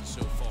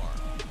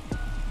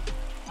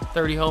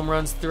 30 home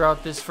runs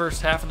throughout this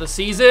first half of the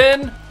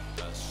season.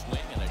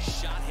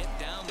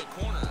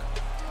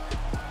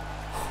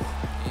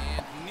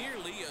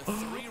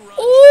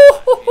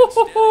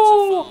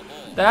 Ooh,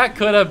 that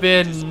could have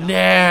been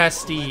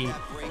nasty.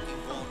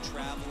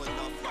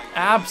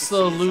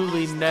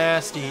 Absolutely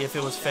nasty if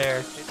it was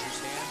fair.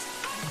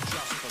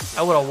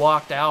 I would have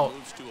walked out.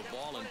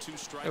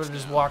 I would have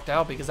just walked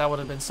out because that would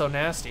have been so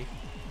nasty.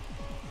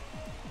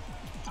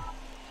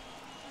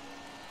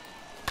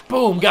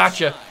 Boom,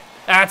 gotcha.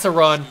 That's a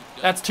run.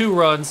 That's 2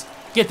 runs.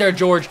 Get there,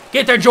 George.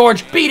 Get there,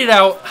 George. Beat it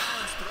out.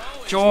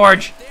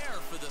 George.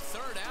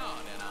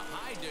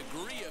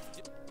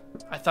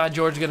 I thought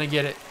George was gonna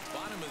get it.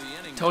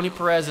 Tony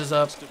Perez is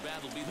up.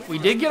 We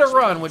did get a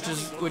run, which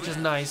is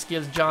nice.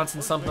 Gives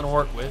Johnson something to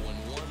work with.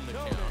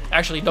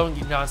 Actually, don't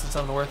give Johnson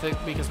something to work with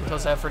because we're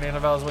supposed to have Fernando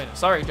Valenzuela.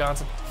 Sorry,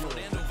 Johnson.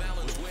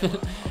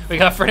 We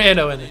got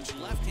Fernando in it.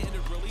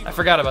 I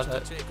forgot about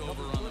that.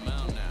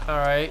 All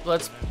right,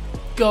 let's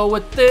go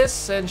with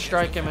this and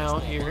strike him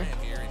out here.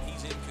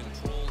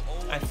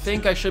 I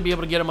think I should be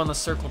able to get him on the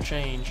circle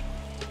change.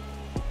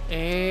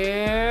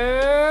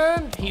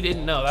 And he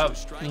didn't know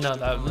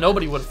that.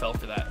 Nobody would have fell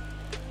for that.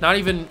 Not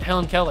even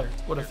Helen Keller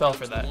would have fell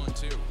for that.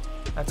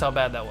 That's how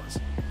bad that was.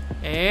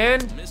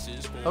 And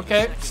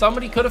okay,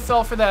 somebody could have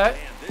fell for that,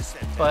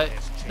 but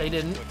they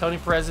didn't. Tony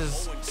Perez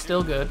is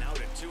still good.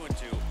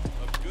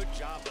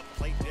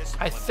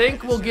 I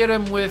think we'll get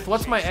him with,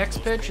 what's my X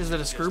pitch? Is it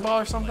a screwball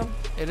or something?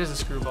 It is a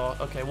screwball.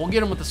 Okay, we'll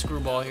get him with the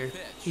screwball here.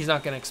 He's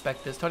not going to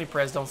expect this. Tony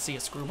Perez don't see a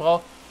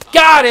screwball.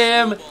 Got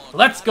him!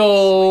 Let's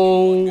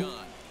go!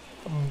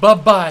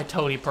 Bye-bye,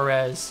 Tony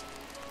Perez.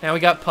 Now we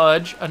got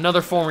Pudge,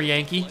 another former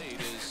Yankee.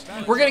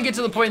 We're going to get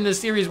to the point in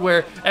this series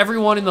where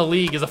everyone in the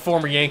league is a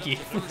former Yankee.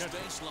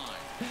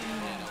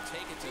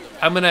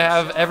 I'm going to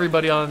have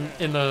everybody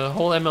in the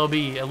whole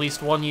MLB at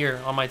least 1 year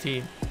on my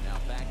team.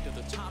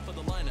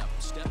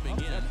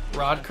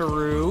 Rod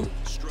Carew.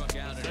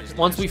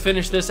 Once we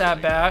finish this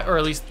at bat, or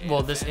at least,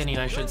 well, this inning,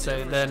 I should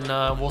say, then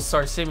we'll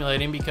start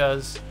simulating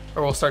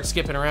or we'll start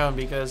skipping around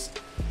because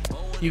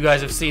you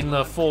guys have seen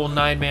the full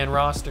 9-man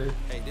roster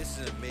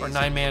or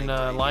 9-man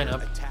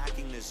lineup.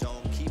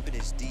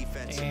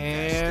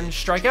 And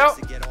strikeout.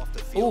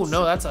 Oh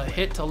no, that's a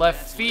hit to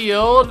left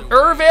field.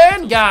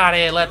 Irvin got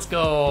it. Let's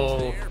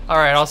go. All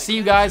right, I'll see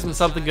you guys when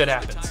something good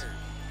happens.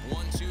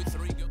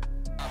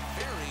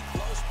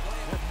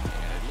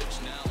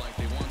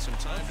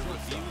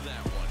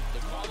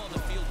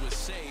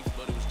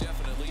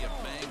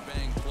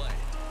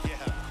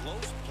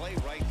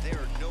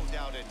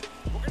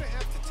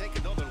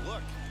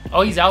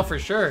 Oh, he's out for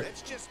sure.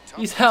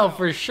 He's out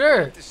for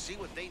sure.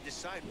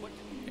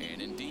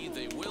 And indeed,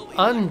 they will be.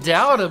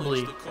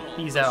 Undoubtedly,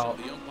 he's out.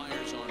 The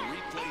umpires on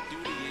replay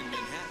duty in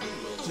Manhattan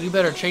will We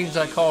better change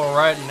that call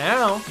right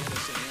now. give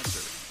us an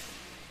answer.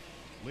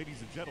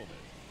 Ladies and gentlemen,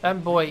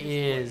 That boy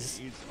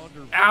is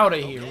out of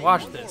here.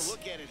 Watch this.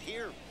 Look at it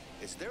here.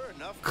 Is there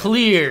enough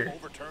Clear. to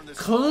overturn this?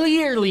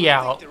 Clearly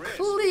out. There is.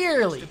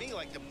 Clearly. To me,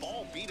 like the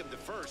ball beat him to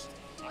first.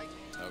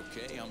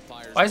 Okay,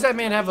 umpires. Why does that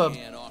man have a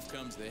And off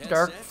comes the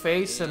dark headset,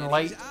 face and he's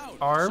light out.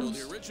 arms?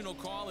 So the original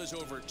call is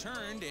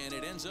overturned, and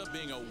it ends up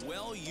being a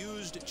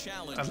well-used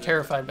challenge. I'm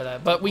terrified by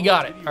that, but we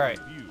got it. All right.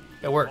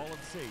 It worked.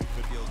 Feel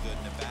good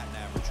and the batting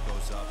average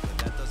goes up, but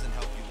that doesn't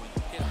help you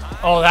win.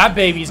 Oh, that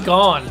baby's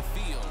gone.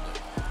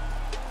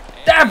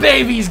 That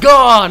baby's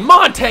gone.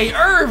 Monte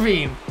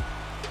Irving.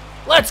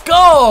 Let's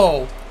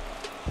go.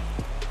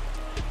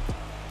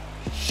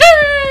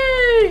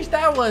 Sheesh.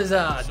 That was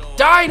a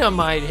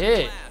dynamite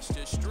hit.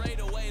 Straight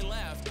away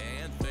left,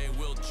 and they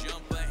will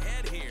jump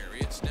ahead here.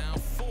 It's now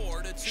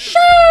 4-2.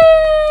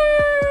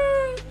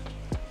 Sheesh.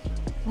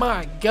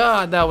 My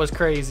God, that was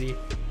crazy.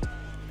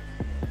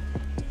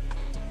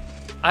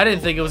 I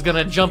didn't think it was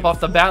gonna jump off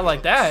the bat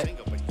like that.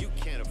 But you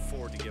can't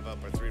afford to give up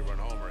a 3-run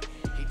homer.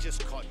 He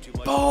just caught too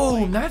much.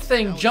 Boom, that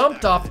thing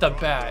jumped off the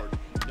bat.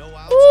 No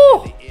outs,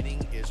 Woo. and the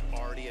inning is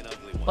already an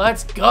ugly one.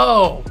 Let's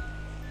go.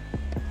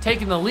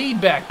 Taking the lead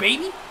back,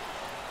 baby.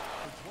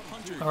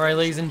 All right,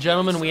 ladies and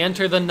gentlemen, we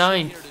enter the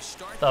ninth.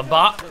 The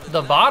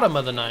bottom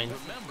of the ninth.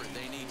 Remember,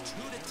 they need 2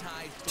 to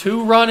tie.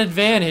 2-run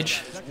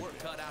advantage.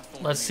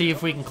 Let's see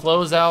if we can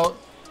close out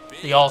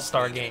the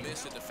All-Star game.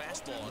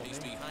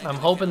 I'm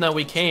hoping that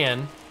we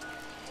can.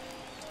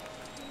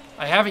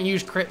 I haven't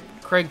used Craig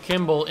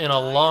Kimbrell in a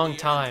long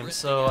time,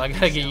 so I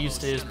gotta get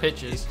used to his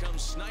pitches.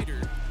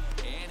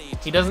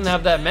 He doesn't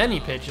have that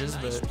many pitches,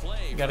 but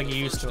you gotta get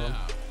used to him.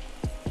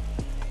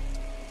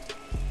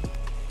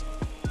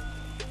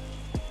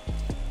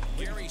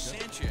 Gary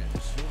Sanchez.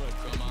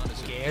 Come on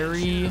as a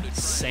Gary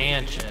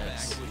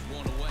Sanchez.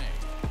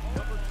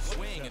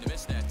 swing and a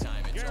miss that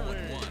time. It's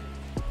 0-1.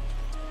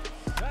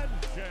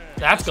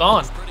 That's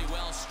gone. Pretty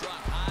well struck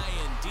high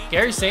and deep.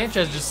 Gary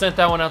Sanchez just sent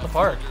that one out the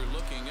park. You're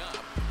looking up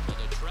to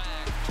the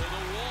track, to the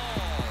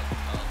wall.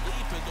 A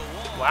leap at the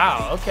wall.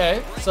 Wow,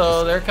 okay.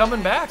 So they're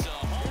coming back. A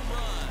home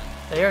run.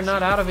 They are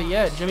not out of it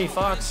yet. Jimmy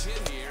Fox.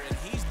 Hit here, and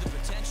he's the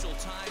potential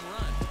time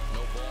run. No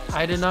balls.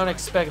 I did not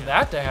expect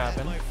that to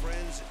happen. My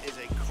friends, is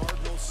a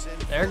cardinal sin.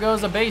 There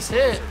goes a base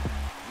hit.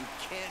 You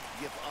can't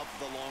give up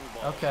the long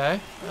ball. Okay,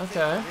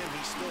 okay. Him,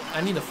 he still has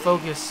I need to the lead.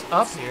 focus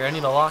up here. I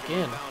need to lock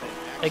in.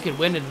 They could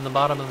win it in the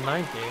bottom of the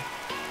ninth game.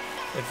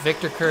 If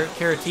Victor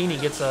Caratini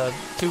gets a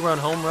 2-run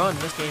home run,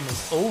 this game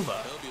is over.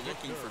 They'll be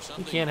looking for You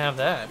something can't have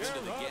that. to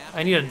the gap.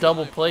 I need a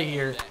double play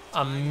here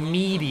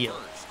immediately.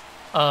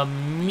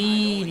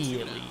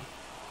 Immediately.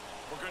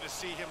 We're going to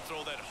see him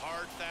throw that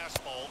hard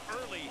fastball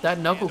early. That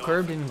knuckle and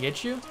curve often. didn't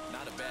get you?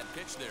 Not a bad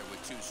pitch there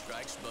with 2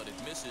 strikes, but it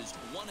misses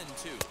 1 and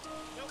 2.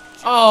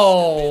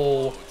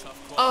 Oh.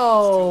 Tough call.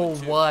 Oh,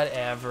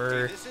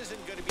 whatever. This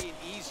isn't going to be an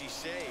easy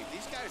save.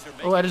 These guys are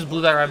Oh, I just blew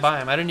that right by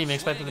him. I didn't even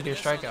expect it to be a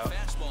strikeout.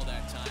 Fastball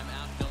that time,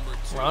 out number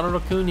 2.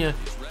 Ronald Acuna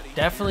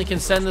definitely can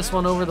send this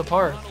one over the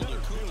park. Acuna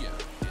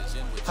is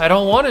in with I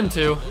don't want him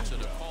to. to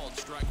the called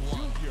strike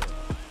 1.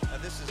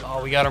 And this is a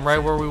Oh, we got him right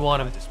where we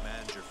want him. this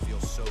manager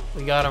feels so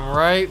We got him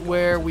right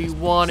where we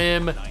want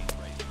him.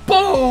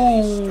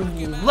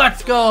 Boom!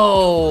 Let's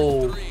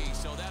go!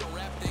 So that'll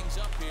wrap things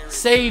up here.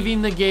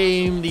 Saving the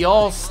game. The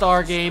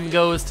All-Star game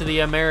goes to the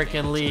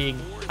American League.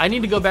 I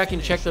need to go back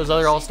and check those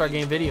other All-Star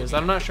game videos.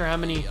 I'm not sure how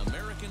many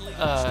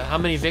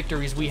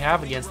victories we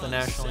have against the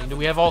National League. Do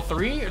we have all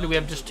 3, or do we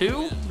have just 2?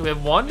 Do we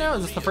have 1 now?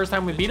 Is this the first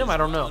time we beat them? I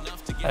don't know.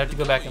 I have to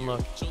go back and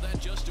look. So that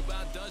just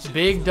about does it.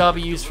 Big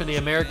W's for the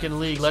American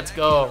League. Let's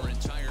go. Our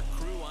entire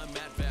crew, I'm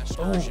Matt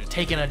Oh, Vasgersian.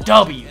 taking a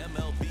W.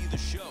 MLB The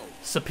Show.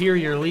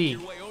 Superior League.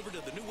 Your way over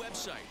to the new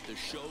website,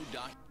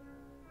 theshow.com.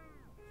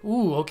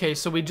 Ooh, okay,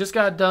 so we just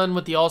got done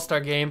with the All-Star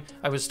game.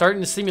 I was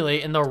starting to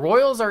simulate, and the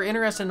Royals are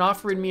interested in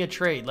offering me a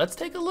trade. Let's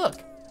take a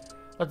look.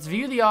 Let's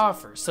view the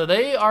offer. So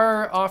they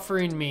are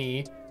offering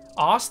me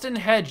Austin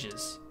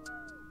Hedges,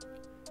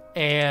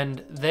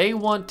 and they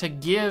want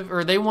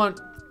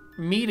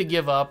me to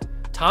give up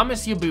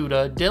Thomas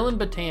Yabuda, Dylan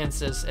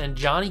Betances, and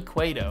Johnny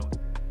Cueto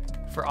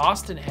for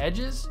Austin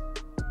Hedges.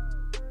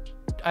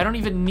 I don't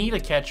even need a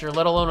catcher,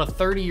 let alone a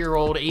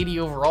 30-year-old 80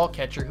 overall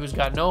catcher who's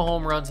got no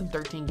home runs in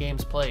 13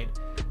 games played.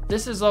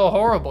 This is a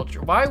horrible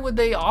trade. Why would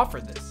they offer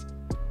this?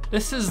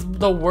 This is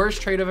the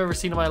worst trade I've ever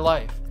seen in my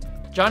life.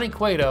 Johnny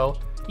Cueto,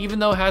 even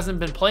though hasn't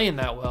been playing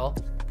that well,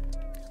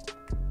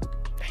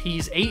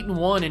 he's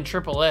 8-1 in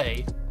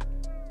AAA.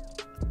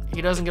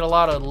 He doesn't get a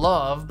lot of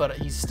love, but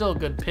he's still a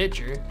good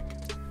pitcher.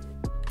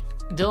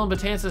 Dylan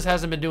Betances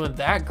hasn't been doing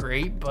that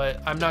great,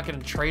 but I'm not going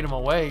to trade him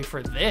away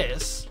for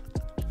this.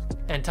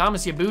 And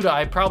Thomas Yabuda,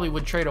 I probably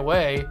would trade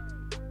away,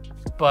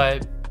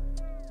 but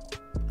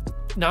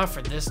not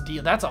for this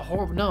deal. That's a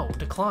horrible, no,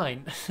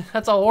 decline.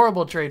 That's a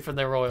horrible trade for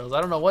the Royals.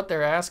 I don't know what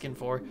they're asking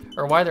for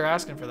or why they're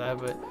asking for that,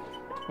 but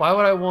why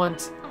would I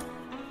want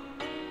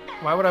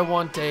Why would I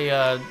want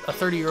a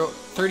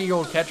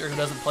 30-year-old catcher who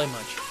doesn't play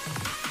much?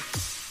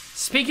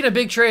 Speaking of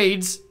big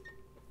trades,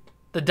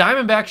 the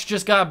Diamondbacks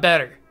just got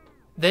better.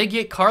 They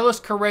get Carlos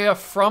Correa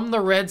from the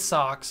Red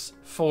Sox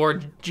for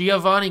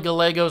Giovanni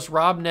Gallegos,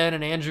 Rob Nen,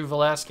 and Andrew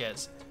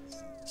Velasquez.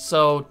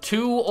 So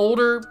 2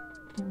 older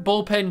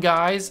bullpen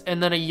guys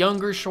and then a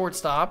younger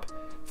shortstop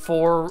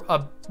for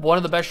one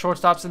of the best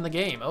shortstops in the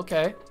game.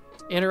 Okay,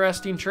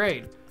 interesting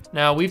trade.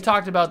 Now, we've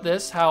talked about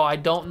this, how I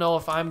don't know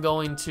if I'm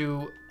going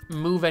to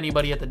move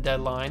anybody at the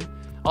deadline.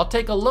 I'll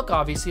take a look,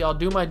 obviously. I'll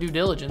do my due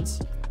diligence,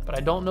 but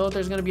I don't know if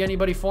there's going to be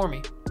anybody for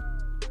me.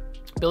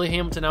 Billy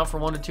Hamilton out for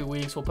 1 to 2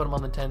 weeks. We'll put him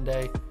on the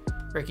 10-day.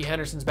 Ricky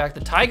Henderson's back.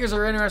 The Tigers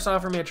are interested in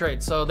offering me a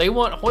trade. So they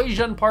want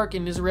Hoy-Jun Park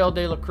and Israel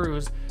De La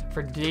Cruz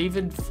for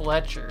David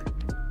Fletcher.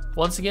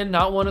 Once again,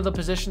 not one of the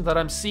positions that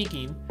I'm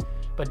seeking,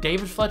 but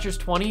David Fletcher's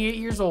 28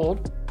 years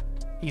old.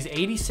 He's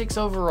 86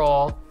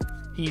 overall.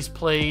 He's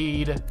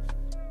played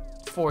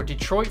for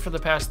Detroit for the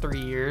past 3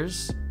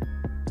 years,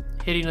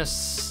 hitting a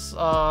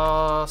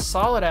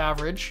solid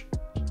average.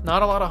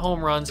 Not a lot of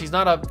home runs. He's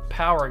not a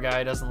power guy,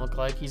 it doesn't look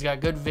like. He's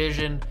got good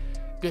vision.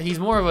 He's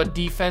more of a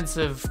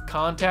defensive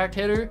contact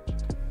hitter.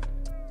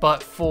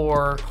 But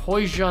for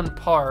Hoy-Jun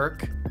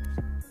Park,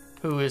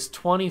 who is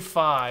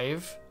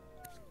 25,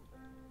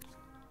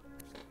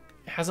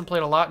 hasn't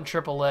played a lot in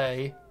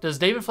AAA. Does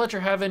David Fletcher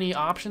have any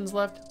options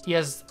left? He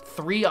has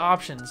 3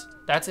 options.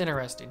 That's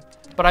interesting.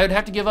 But I would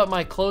have to give up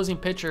my closing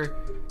pitcher,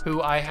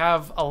 who I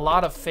have a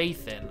lot of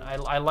faith in.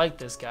 I like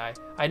this guy.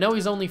 I know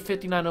he's only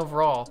 59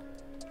 overall,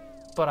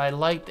 but I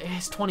like...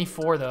 He's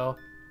 24, though.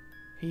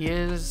 He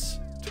is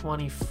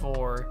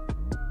 24.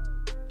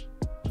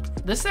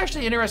 This is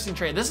actually an interesting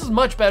trade. This is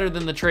much better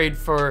than the trade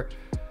for...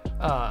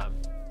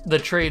 the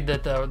trade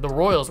that the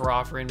Royals were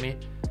offering me.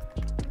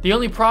 The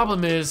only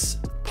problem is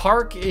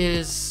Park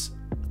is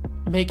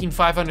making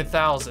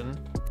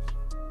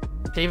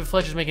 $500,000. David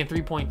Fletcher's making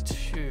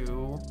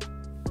 3.2.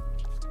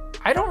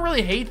 I don't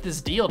really hate this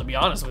deal, to be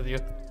honest with you.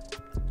 Do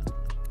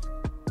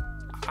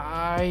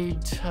I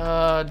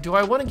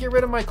want to get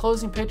rid of my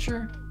closing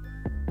pitcher?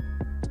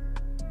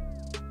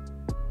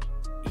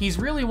 He's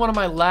really one of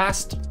my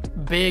last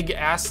big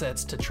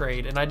assets to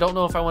trade, and I don't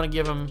know if I want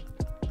to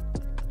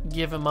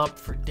give him up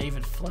for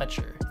David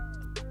Fletcher.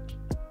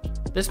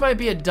 This might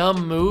be a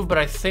dumb move, but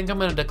I think I'm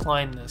going to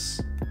decline this.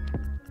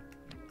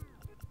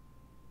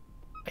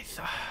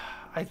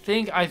 I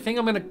think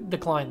I'm going to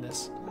decline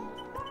this.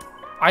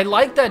 I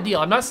like that deal.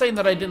 I'm not saying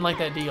that I didn't like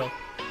that deal.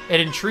 It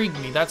intrigued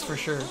me, that's for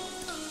sure.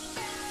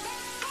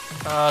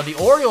 The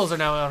Orioles are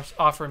now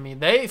offering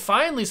me.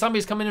 Finally,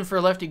 somebody's coming in for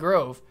Lefty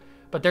Grove,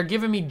 but they're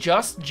giving me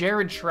just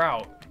Jared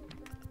Trout.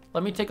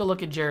 Let me take a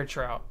look at Jared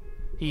Trout.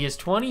 He is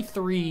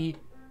 23.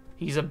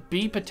 He's a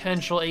B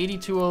potential,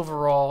 82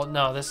 overall.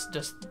 No, that's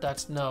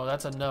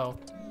a no.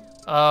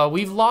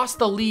 We've lost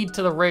the lead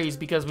to the Rays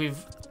because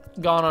we've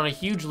gone on a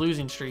huge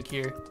losing streak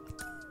here.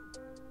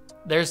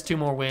 There's 2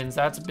 more wins.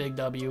 That's a big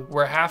W.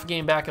 We're a half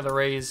game back of the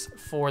Rays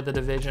for the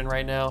division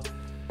right now.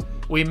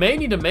 We may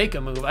need to make a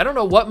move. I don't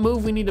know what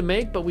move we need to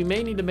make, but we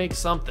may need to make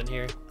something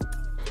here.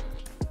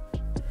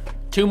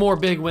 2 more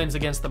big wins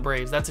against the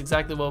Braves. That's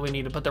exactly what we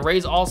needed. But the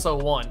Rays also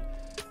won,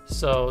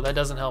 so that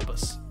doesn't help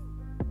us.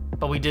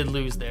 But we did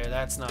lose there.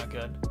 That's not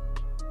good.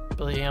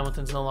 Billy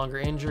Hamilton's no longer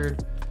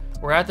injured.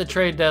 We're at the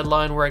trade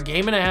deadline. We're a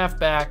game and a half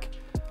back.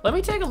 Let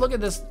me take a look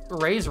at this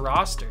Rays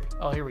roster.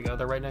 Oh, here we go.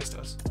 They're right next to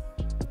us.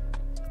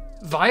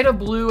 Vida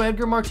Blue,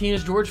 Edgar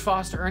Martinez, George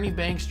Foster, Ernie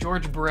Banks,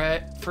 George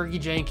Brett,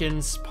 Fergie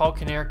Jenkins, Paul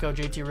Konerko,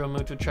 JT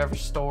Realmuto, Trevor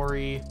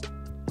Story.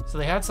 So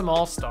they had some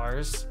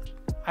all-stars.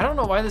 I don't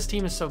know why this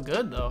team is so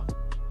good, though.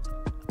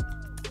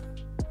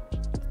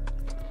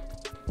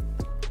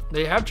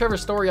 They have Trevor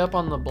Story up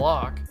on the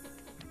block.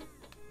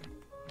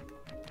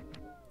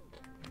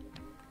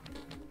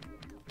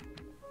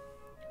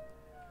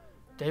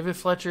 David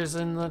Fletcher's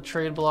in the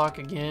trade block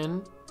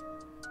again.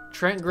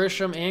 Trent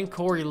Grisham and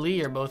Corey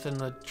Lee are both in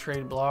the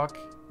trade block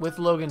with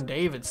Logan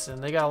Davidson.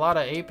 They got a lot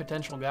of 8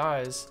 potential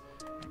guys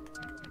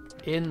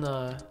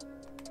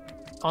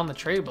on the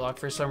trade block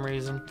for some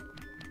reason.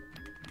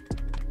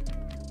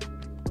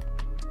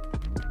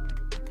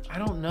 I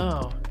don't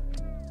know.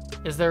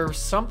 Is there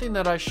something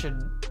that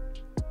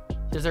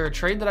is there a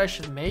trade that I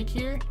should make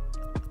here?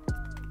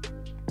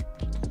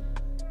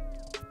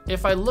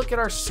 If I look at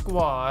our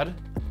squad,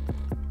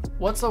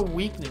 what's a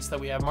weakness that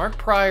we have? Mark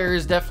Pryor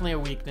is definitely a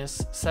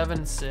weakness,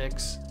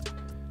 7'6".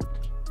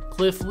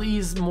 Cliff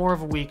Lee's more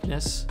of a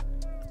weakness.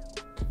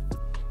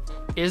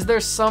 Is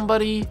there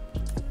somebody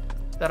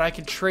that I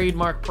could trade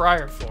Mark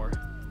Pryor for?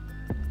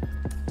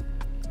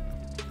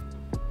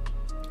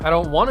 I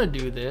don't want to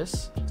do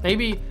this.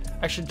 Maybe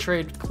I should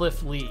trade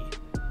Cliff Lee.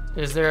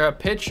 Is there a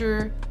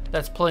pitcher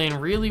that's playing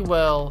really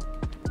well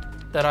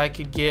that I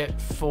could get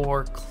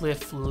for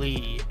Cliff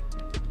Lee?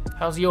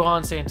 How's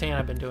Johan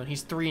Santana been doing?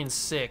 He's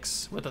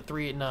 3-6 with a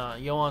 3. Nah,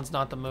 Johan's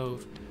not the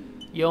move.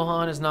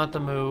 Johan is not the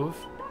move.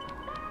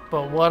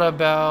 But what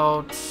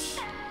about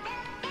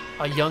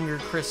a younger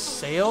Chris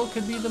Sale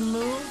could be the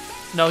move?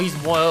 No, he's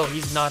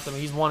not the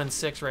move. He's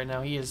 1-6 right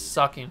now. He is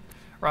sucking.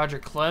 Roger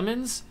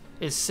Clemens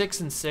is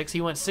 6-6.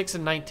 He went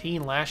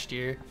 6-19 last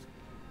year.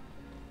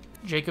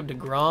 Jacob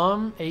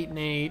deGrom,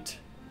 8-8.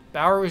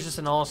 Bauer was just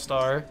an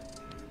all-star.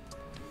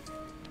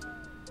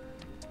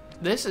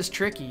 This is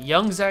tricky.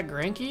 Young Zach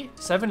Greinke,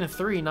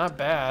 7-3, not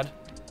bad.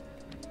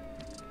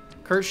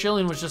 Kurt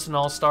Schilling was just an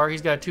all-star.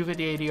 He's got a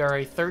 2.58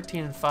 ERA,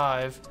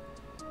 13-5.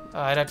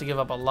 I'd have to give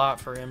up a lot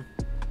for him.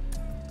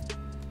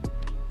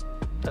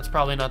 That's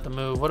probably not the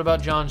move. What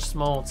about John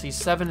Smoltz? He's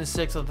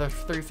 7-6 with a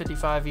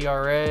 3.55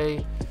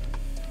 ERA.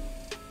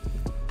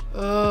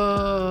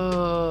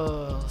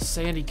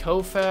 Sandy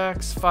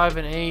Koufax,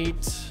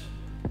 5-8.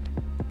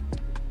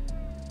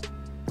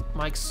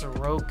 Mike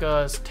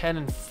Soroka is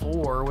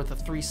 10-4 with a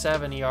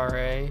 3.7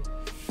 ERA.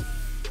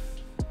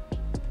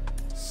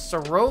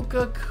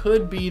 Soroka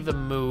could be the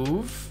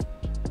move,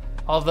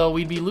 although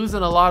we'd be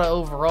losing a lot of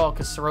overall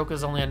because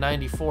Soroka's only a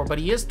 94, but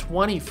he is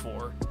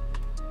 24,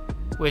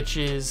 which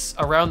is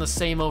around the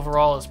same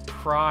overall as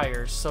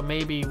Pryor. So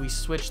maybe we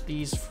switch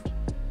these.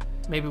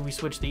 Maybe we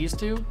switch these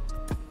two.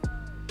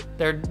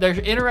 They're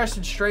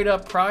interested straight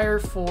up Pryor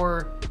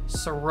for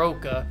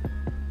Soroka.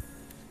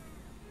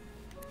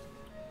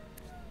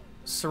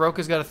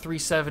 Soroka's got a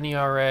 3.7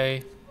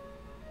 ERA,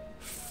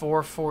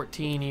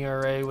 4.14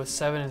 ERA with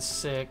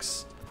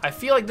 7-6. I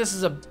feel like this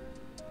is a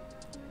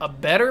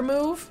better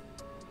move,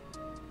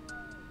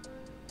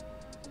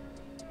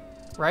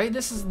 right?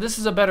 This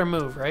is a better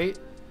move, right?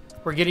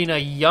 We're getting a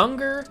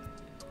younger.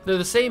 They're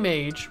the same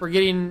age. We're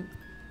getting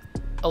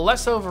a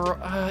less over.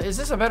 Is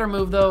this a better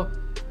move though?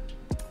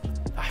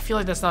 I feel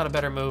like that's not a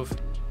better move.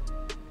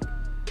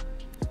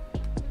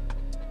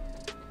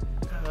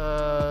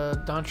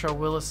 Dontrelle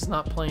Willis is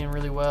not playing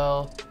really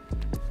well.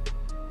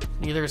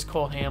 Neither is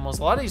Cole Hamels.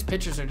 A lot of these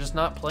pitchers are just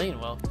not playing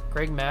well.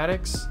 Greg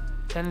Maddux,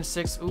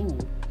 10-6. Ooh.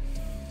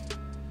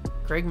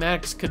 Greg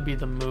Maddux could be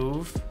the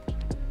move.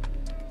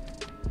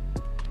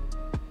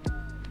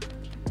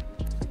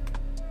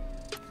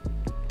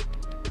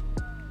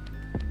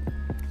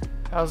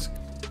 How's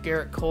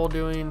Garrett Cole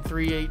doing?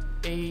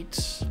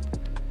 3.88.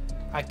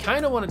 I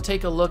kind of want to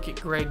take a look at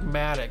Greg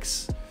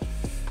Maddux.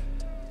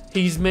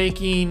 He's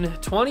making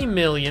 $20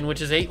 million,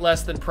 which is 8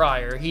 less than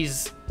Pryor.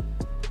 He's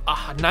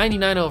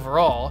 99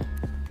 overall.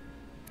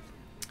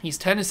 He's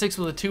 10-6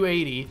 with a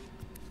 280.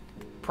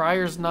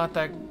 Pryor's not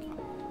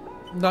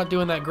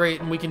doing that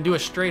great, and we can do a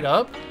straight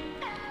up,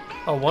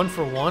 a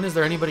 1-for-1. Is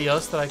there anybody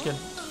else that I could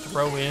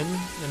throw in,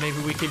 and maybe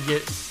we could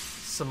get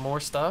some more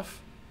stuff?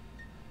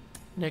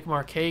 Nick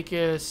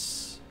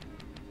Markakis,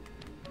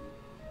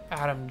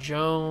 Adam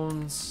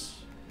Jones.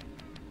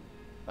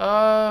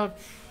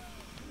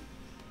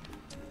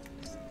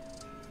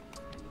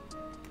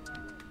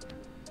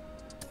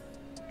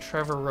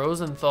 Trevor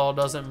Rosenthal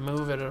doesn't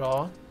move it at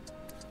all.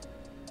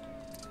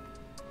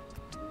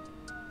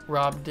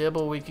 Rob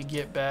Dibble we could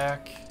get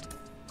back.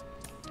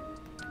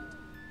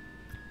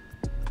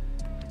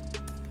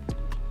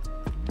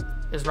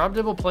 Is Rob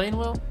Dibble playing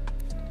well?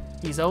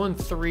 He's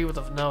 0-3 with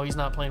a... No, he's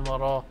not playing well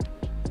at all.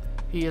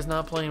 He is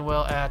not playing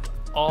well at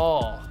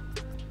all.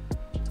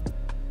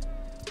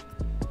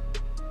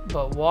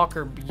 But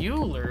Walker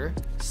Buehler,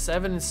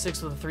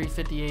 7-6 with a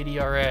 3.58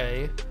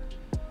 ERA.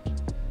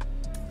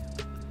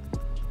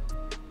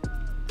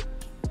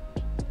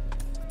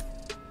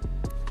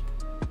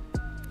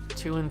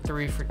 Two and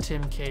 3 for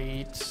Tim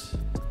Cates.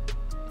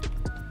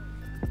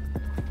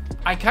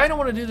 I kind of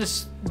want to do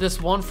this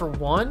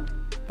 1-for-1,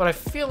 but I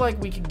feel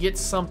like we could get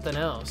something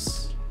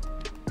else.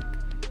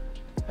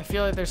 I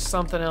feel like there's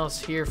something else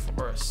here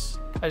for us.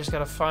 I just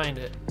gotta find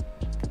it.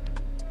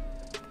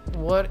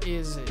 What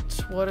is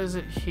it? What is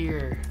it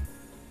here?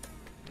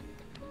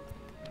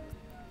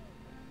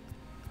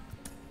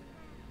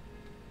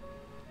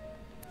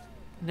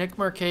 Nick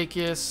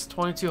Markakis,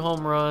 22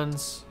 home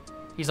runs.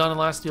 He's on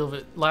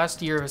the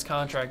last year of his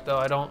contract, though.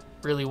 I don't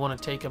really want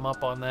to take him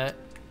up on that.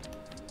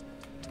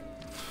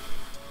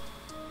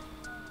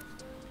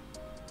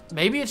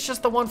 Maybe it's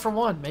just the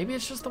 1-for-1. Maybe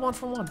it's just the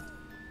 1-for-1.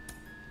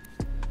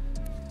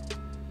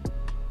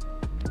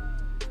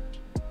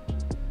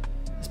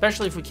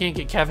 Especially if we can't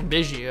get Kevin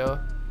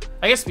Biggio.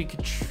 I guess we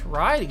could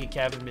try to get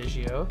Kevin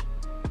Biggio.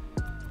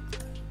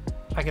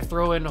 I could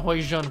throw in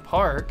Hoi-Jun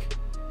Park.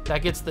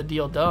 That gets the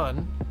deal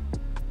done.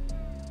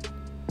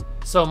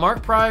 So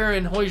Mark Pryor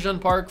and Hoi-Jun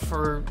Park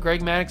for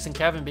Greg Maddux and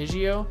Kevin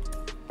Biggio.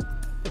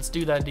 Let's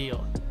do that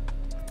deal.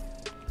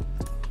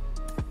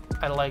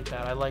 I like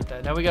that. I like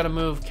that. Now we got to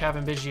move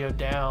Kevin Biggio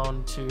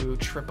down to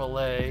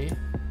AAA.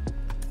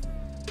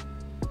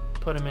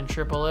 Put him in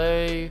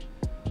AAA.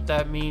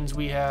 That means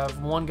we have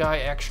one guy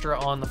extra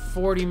on the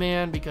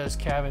 40-man because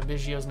Kevin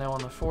Biggio's now on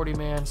the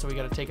 40-man. So we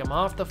got to take him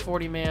off the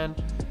 40-man.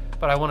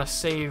 But I want to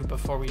save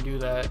before we do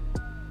that.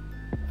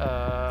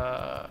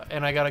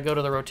 And I got to go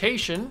to the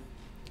rotation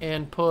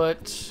and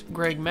put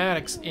Greg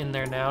Maddux in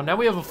there now. Now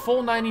we have a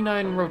full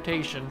 99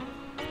 rotation.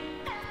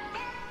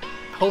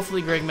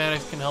 Hopefully Greg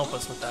Maddux can help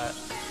us with that.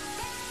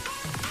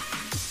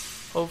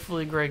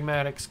 Hopefully Greg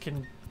Maddux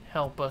can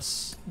help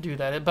us do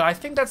that. But I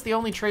think that's the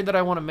only trade that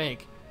I want to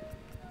make.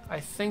 I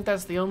think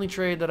that's the only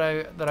trade that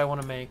I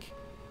want to make.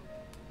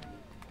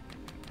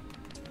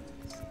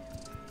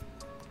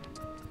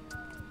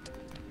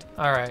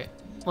 All right,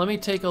 let me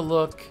take a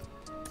look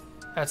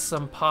at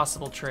some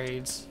possible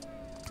trades.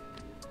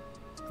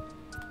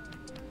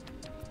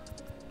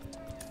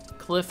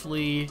 Cliff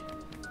Lee,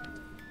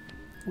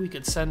 we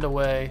could send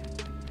away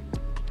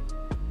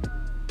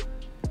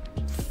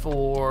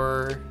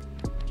for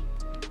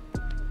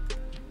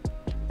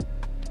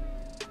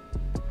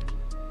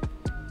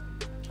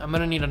I'm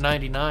gonna need a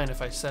 99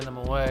 if I send him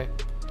away.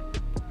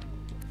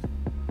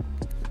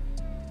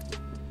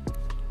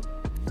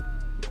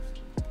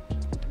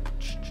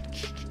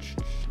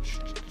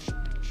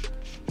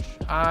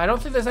 I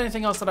don't think there's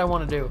anything else that I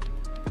want to do.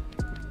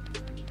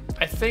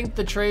 I think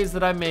the trades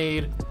that I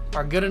made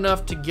are good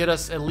enough to get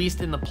us at least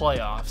in the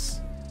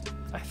playoffs.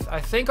 I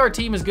think our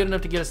team is good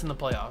enough to get us in the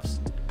playoffs.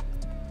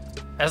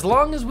 As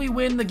long as we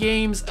win the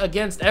games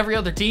against every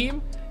other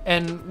team,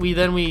 and we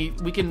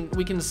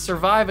can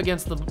survive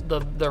against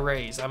the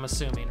Rays, I'm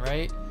assuming,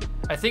 right?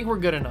 I think we're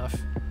good enough.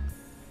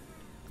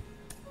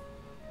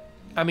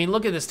 I mean,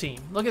 look at this team.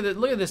 Look at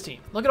this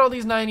team. Look at all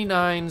these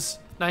 99s,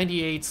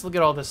 98s. Look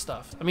at all this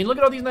stuff. I mean, look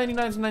at all these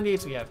 99s and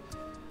 98s we have.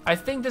 I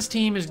think this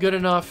team is good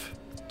enough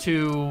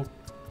to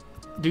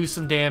do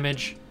some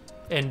damage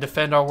and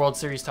defend our World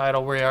Series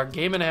title. We are a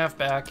game and a half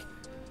back.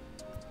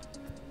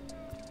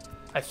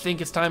 I think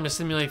it's time to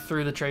simulate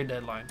through the trade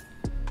deadline.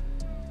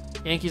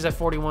 Yankees at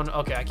 41.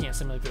 Okay, I can't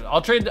simulate through.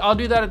 I'll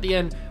do that at the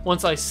end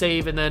once I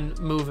save and then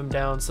move him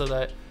down so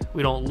that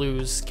we don't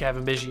lose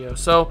Kevin Biggio.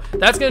 So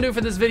that's gonna do it for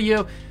this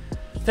video.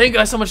 Thank you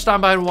guys so much for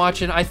stopping by and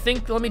watching. I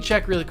think, let me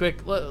check really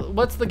quick.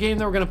 What's the game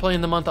that we're gonna play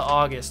in the month of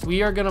August?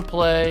 We are gonna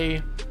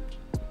play,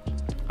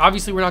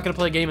 obviously we're not gonna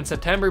play a game in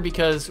September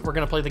because we're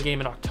gonna play the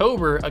game in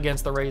October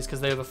against the Rays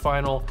because they're the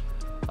final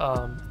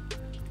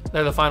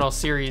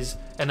series,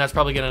 and that's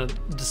probably gonna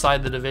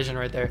decide the division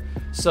right there.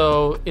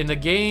 So in the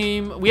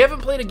game, we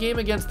haven't played a game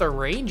against the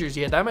Rangers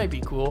yet. That might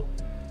be cool.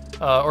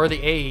 Or the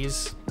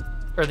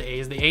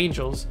the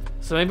Angels.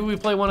 So maybe we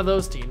play one of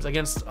those teams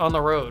against on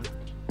the road,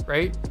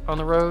 right? On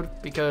the road,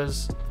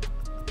 because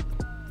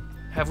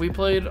have we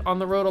played on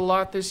the road a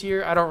lot this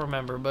year? I don't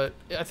remember, but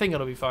I think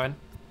it'll be fine.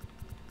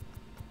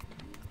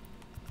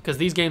 Because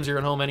these games are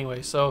at home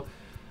anyway, so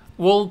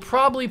we'll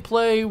probably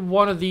play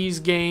one of these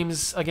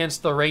games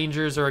against the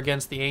Rangers or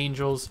against the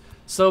Angels.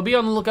 So be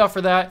on the lookout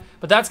for that.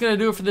 But that's going to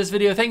do it for this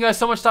video. Thank you guys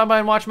so much for stopping by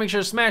and watching. Make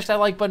sure to smash that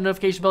like button,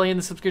 notification bell, and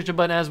the subscription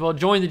button as well.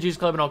 Join the Juice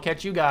Club, and I'll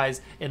catch you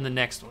guys in the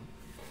next one.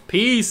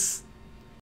 Peace.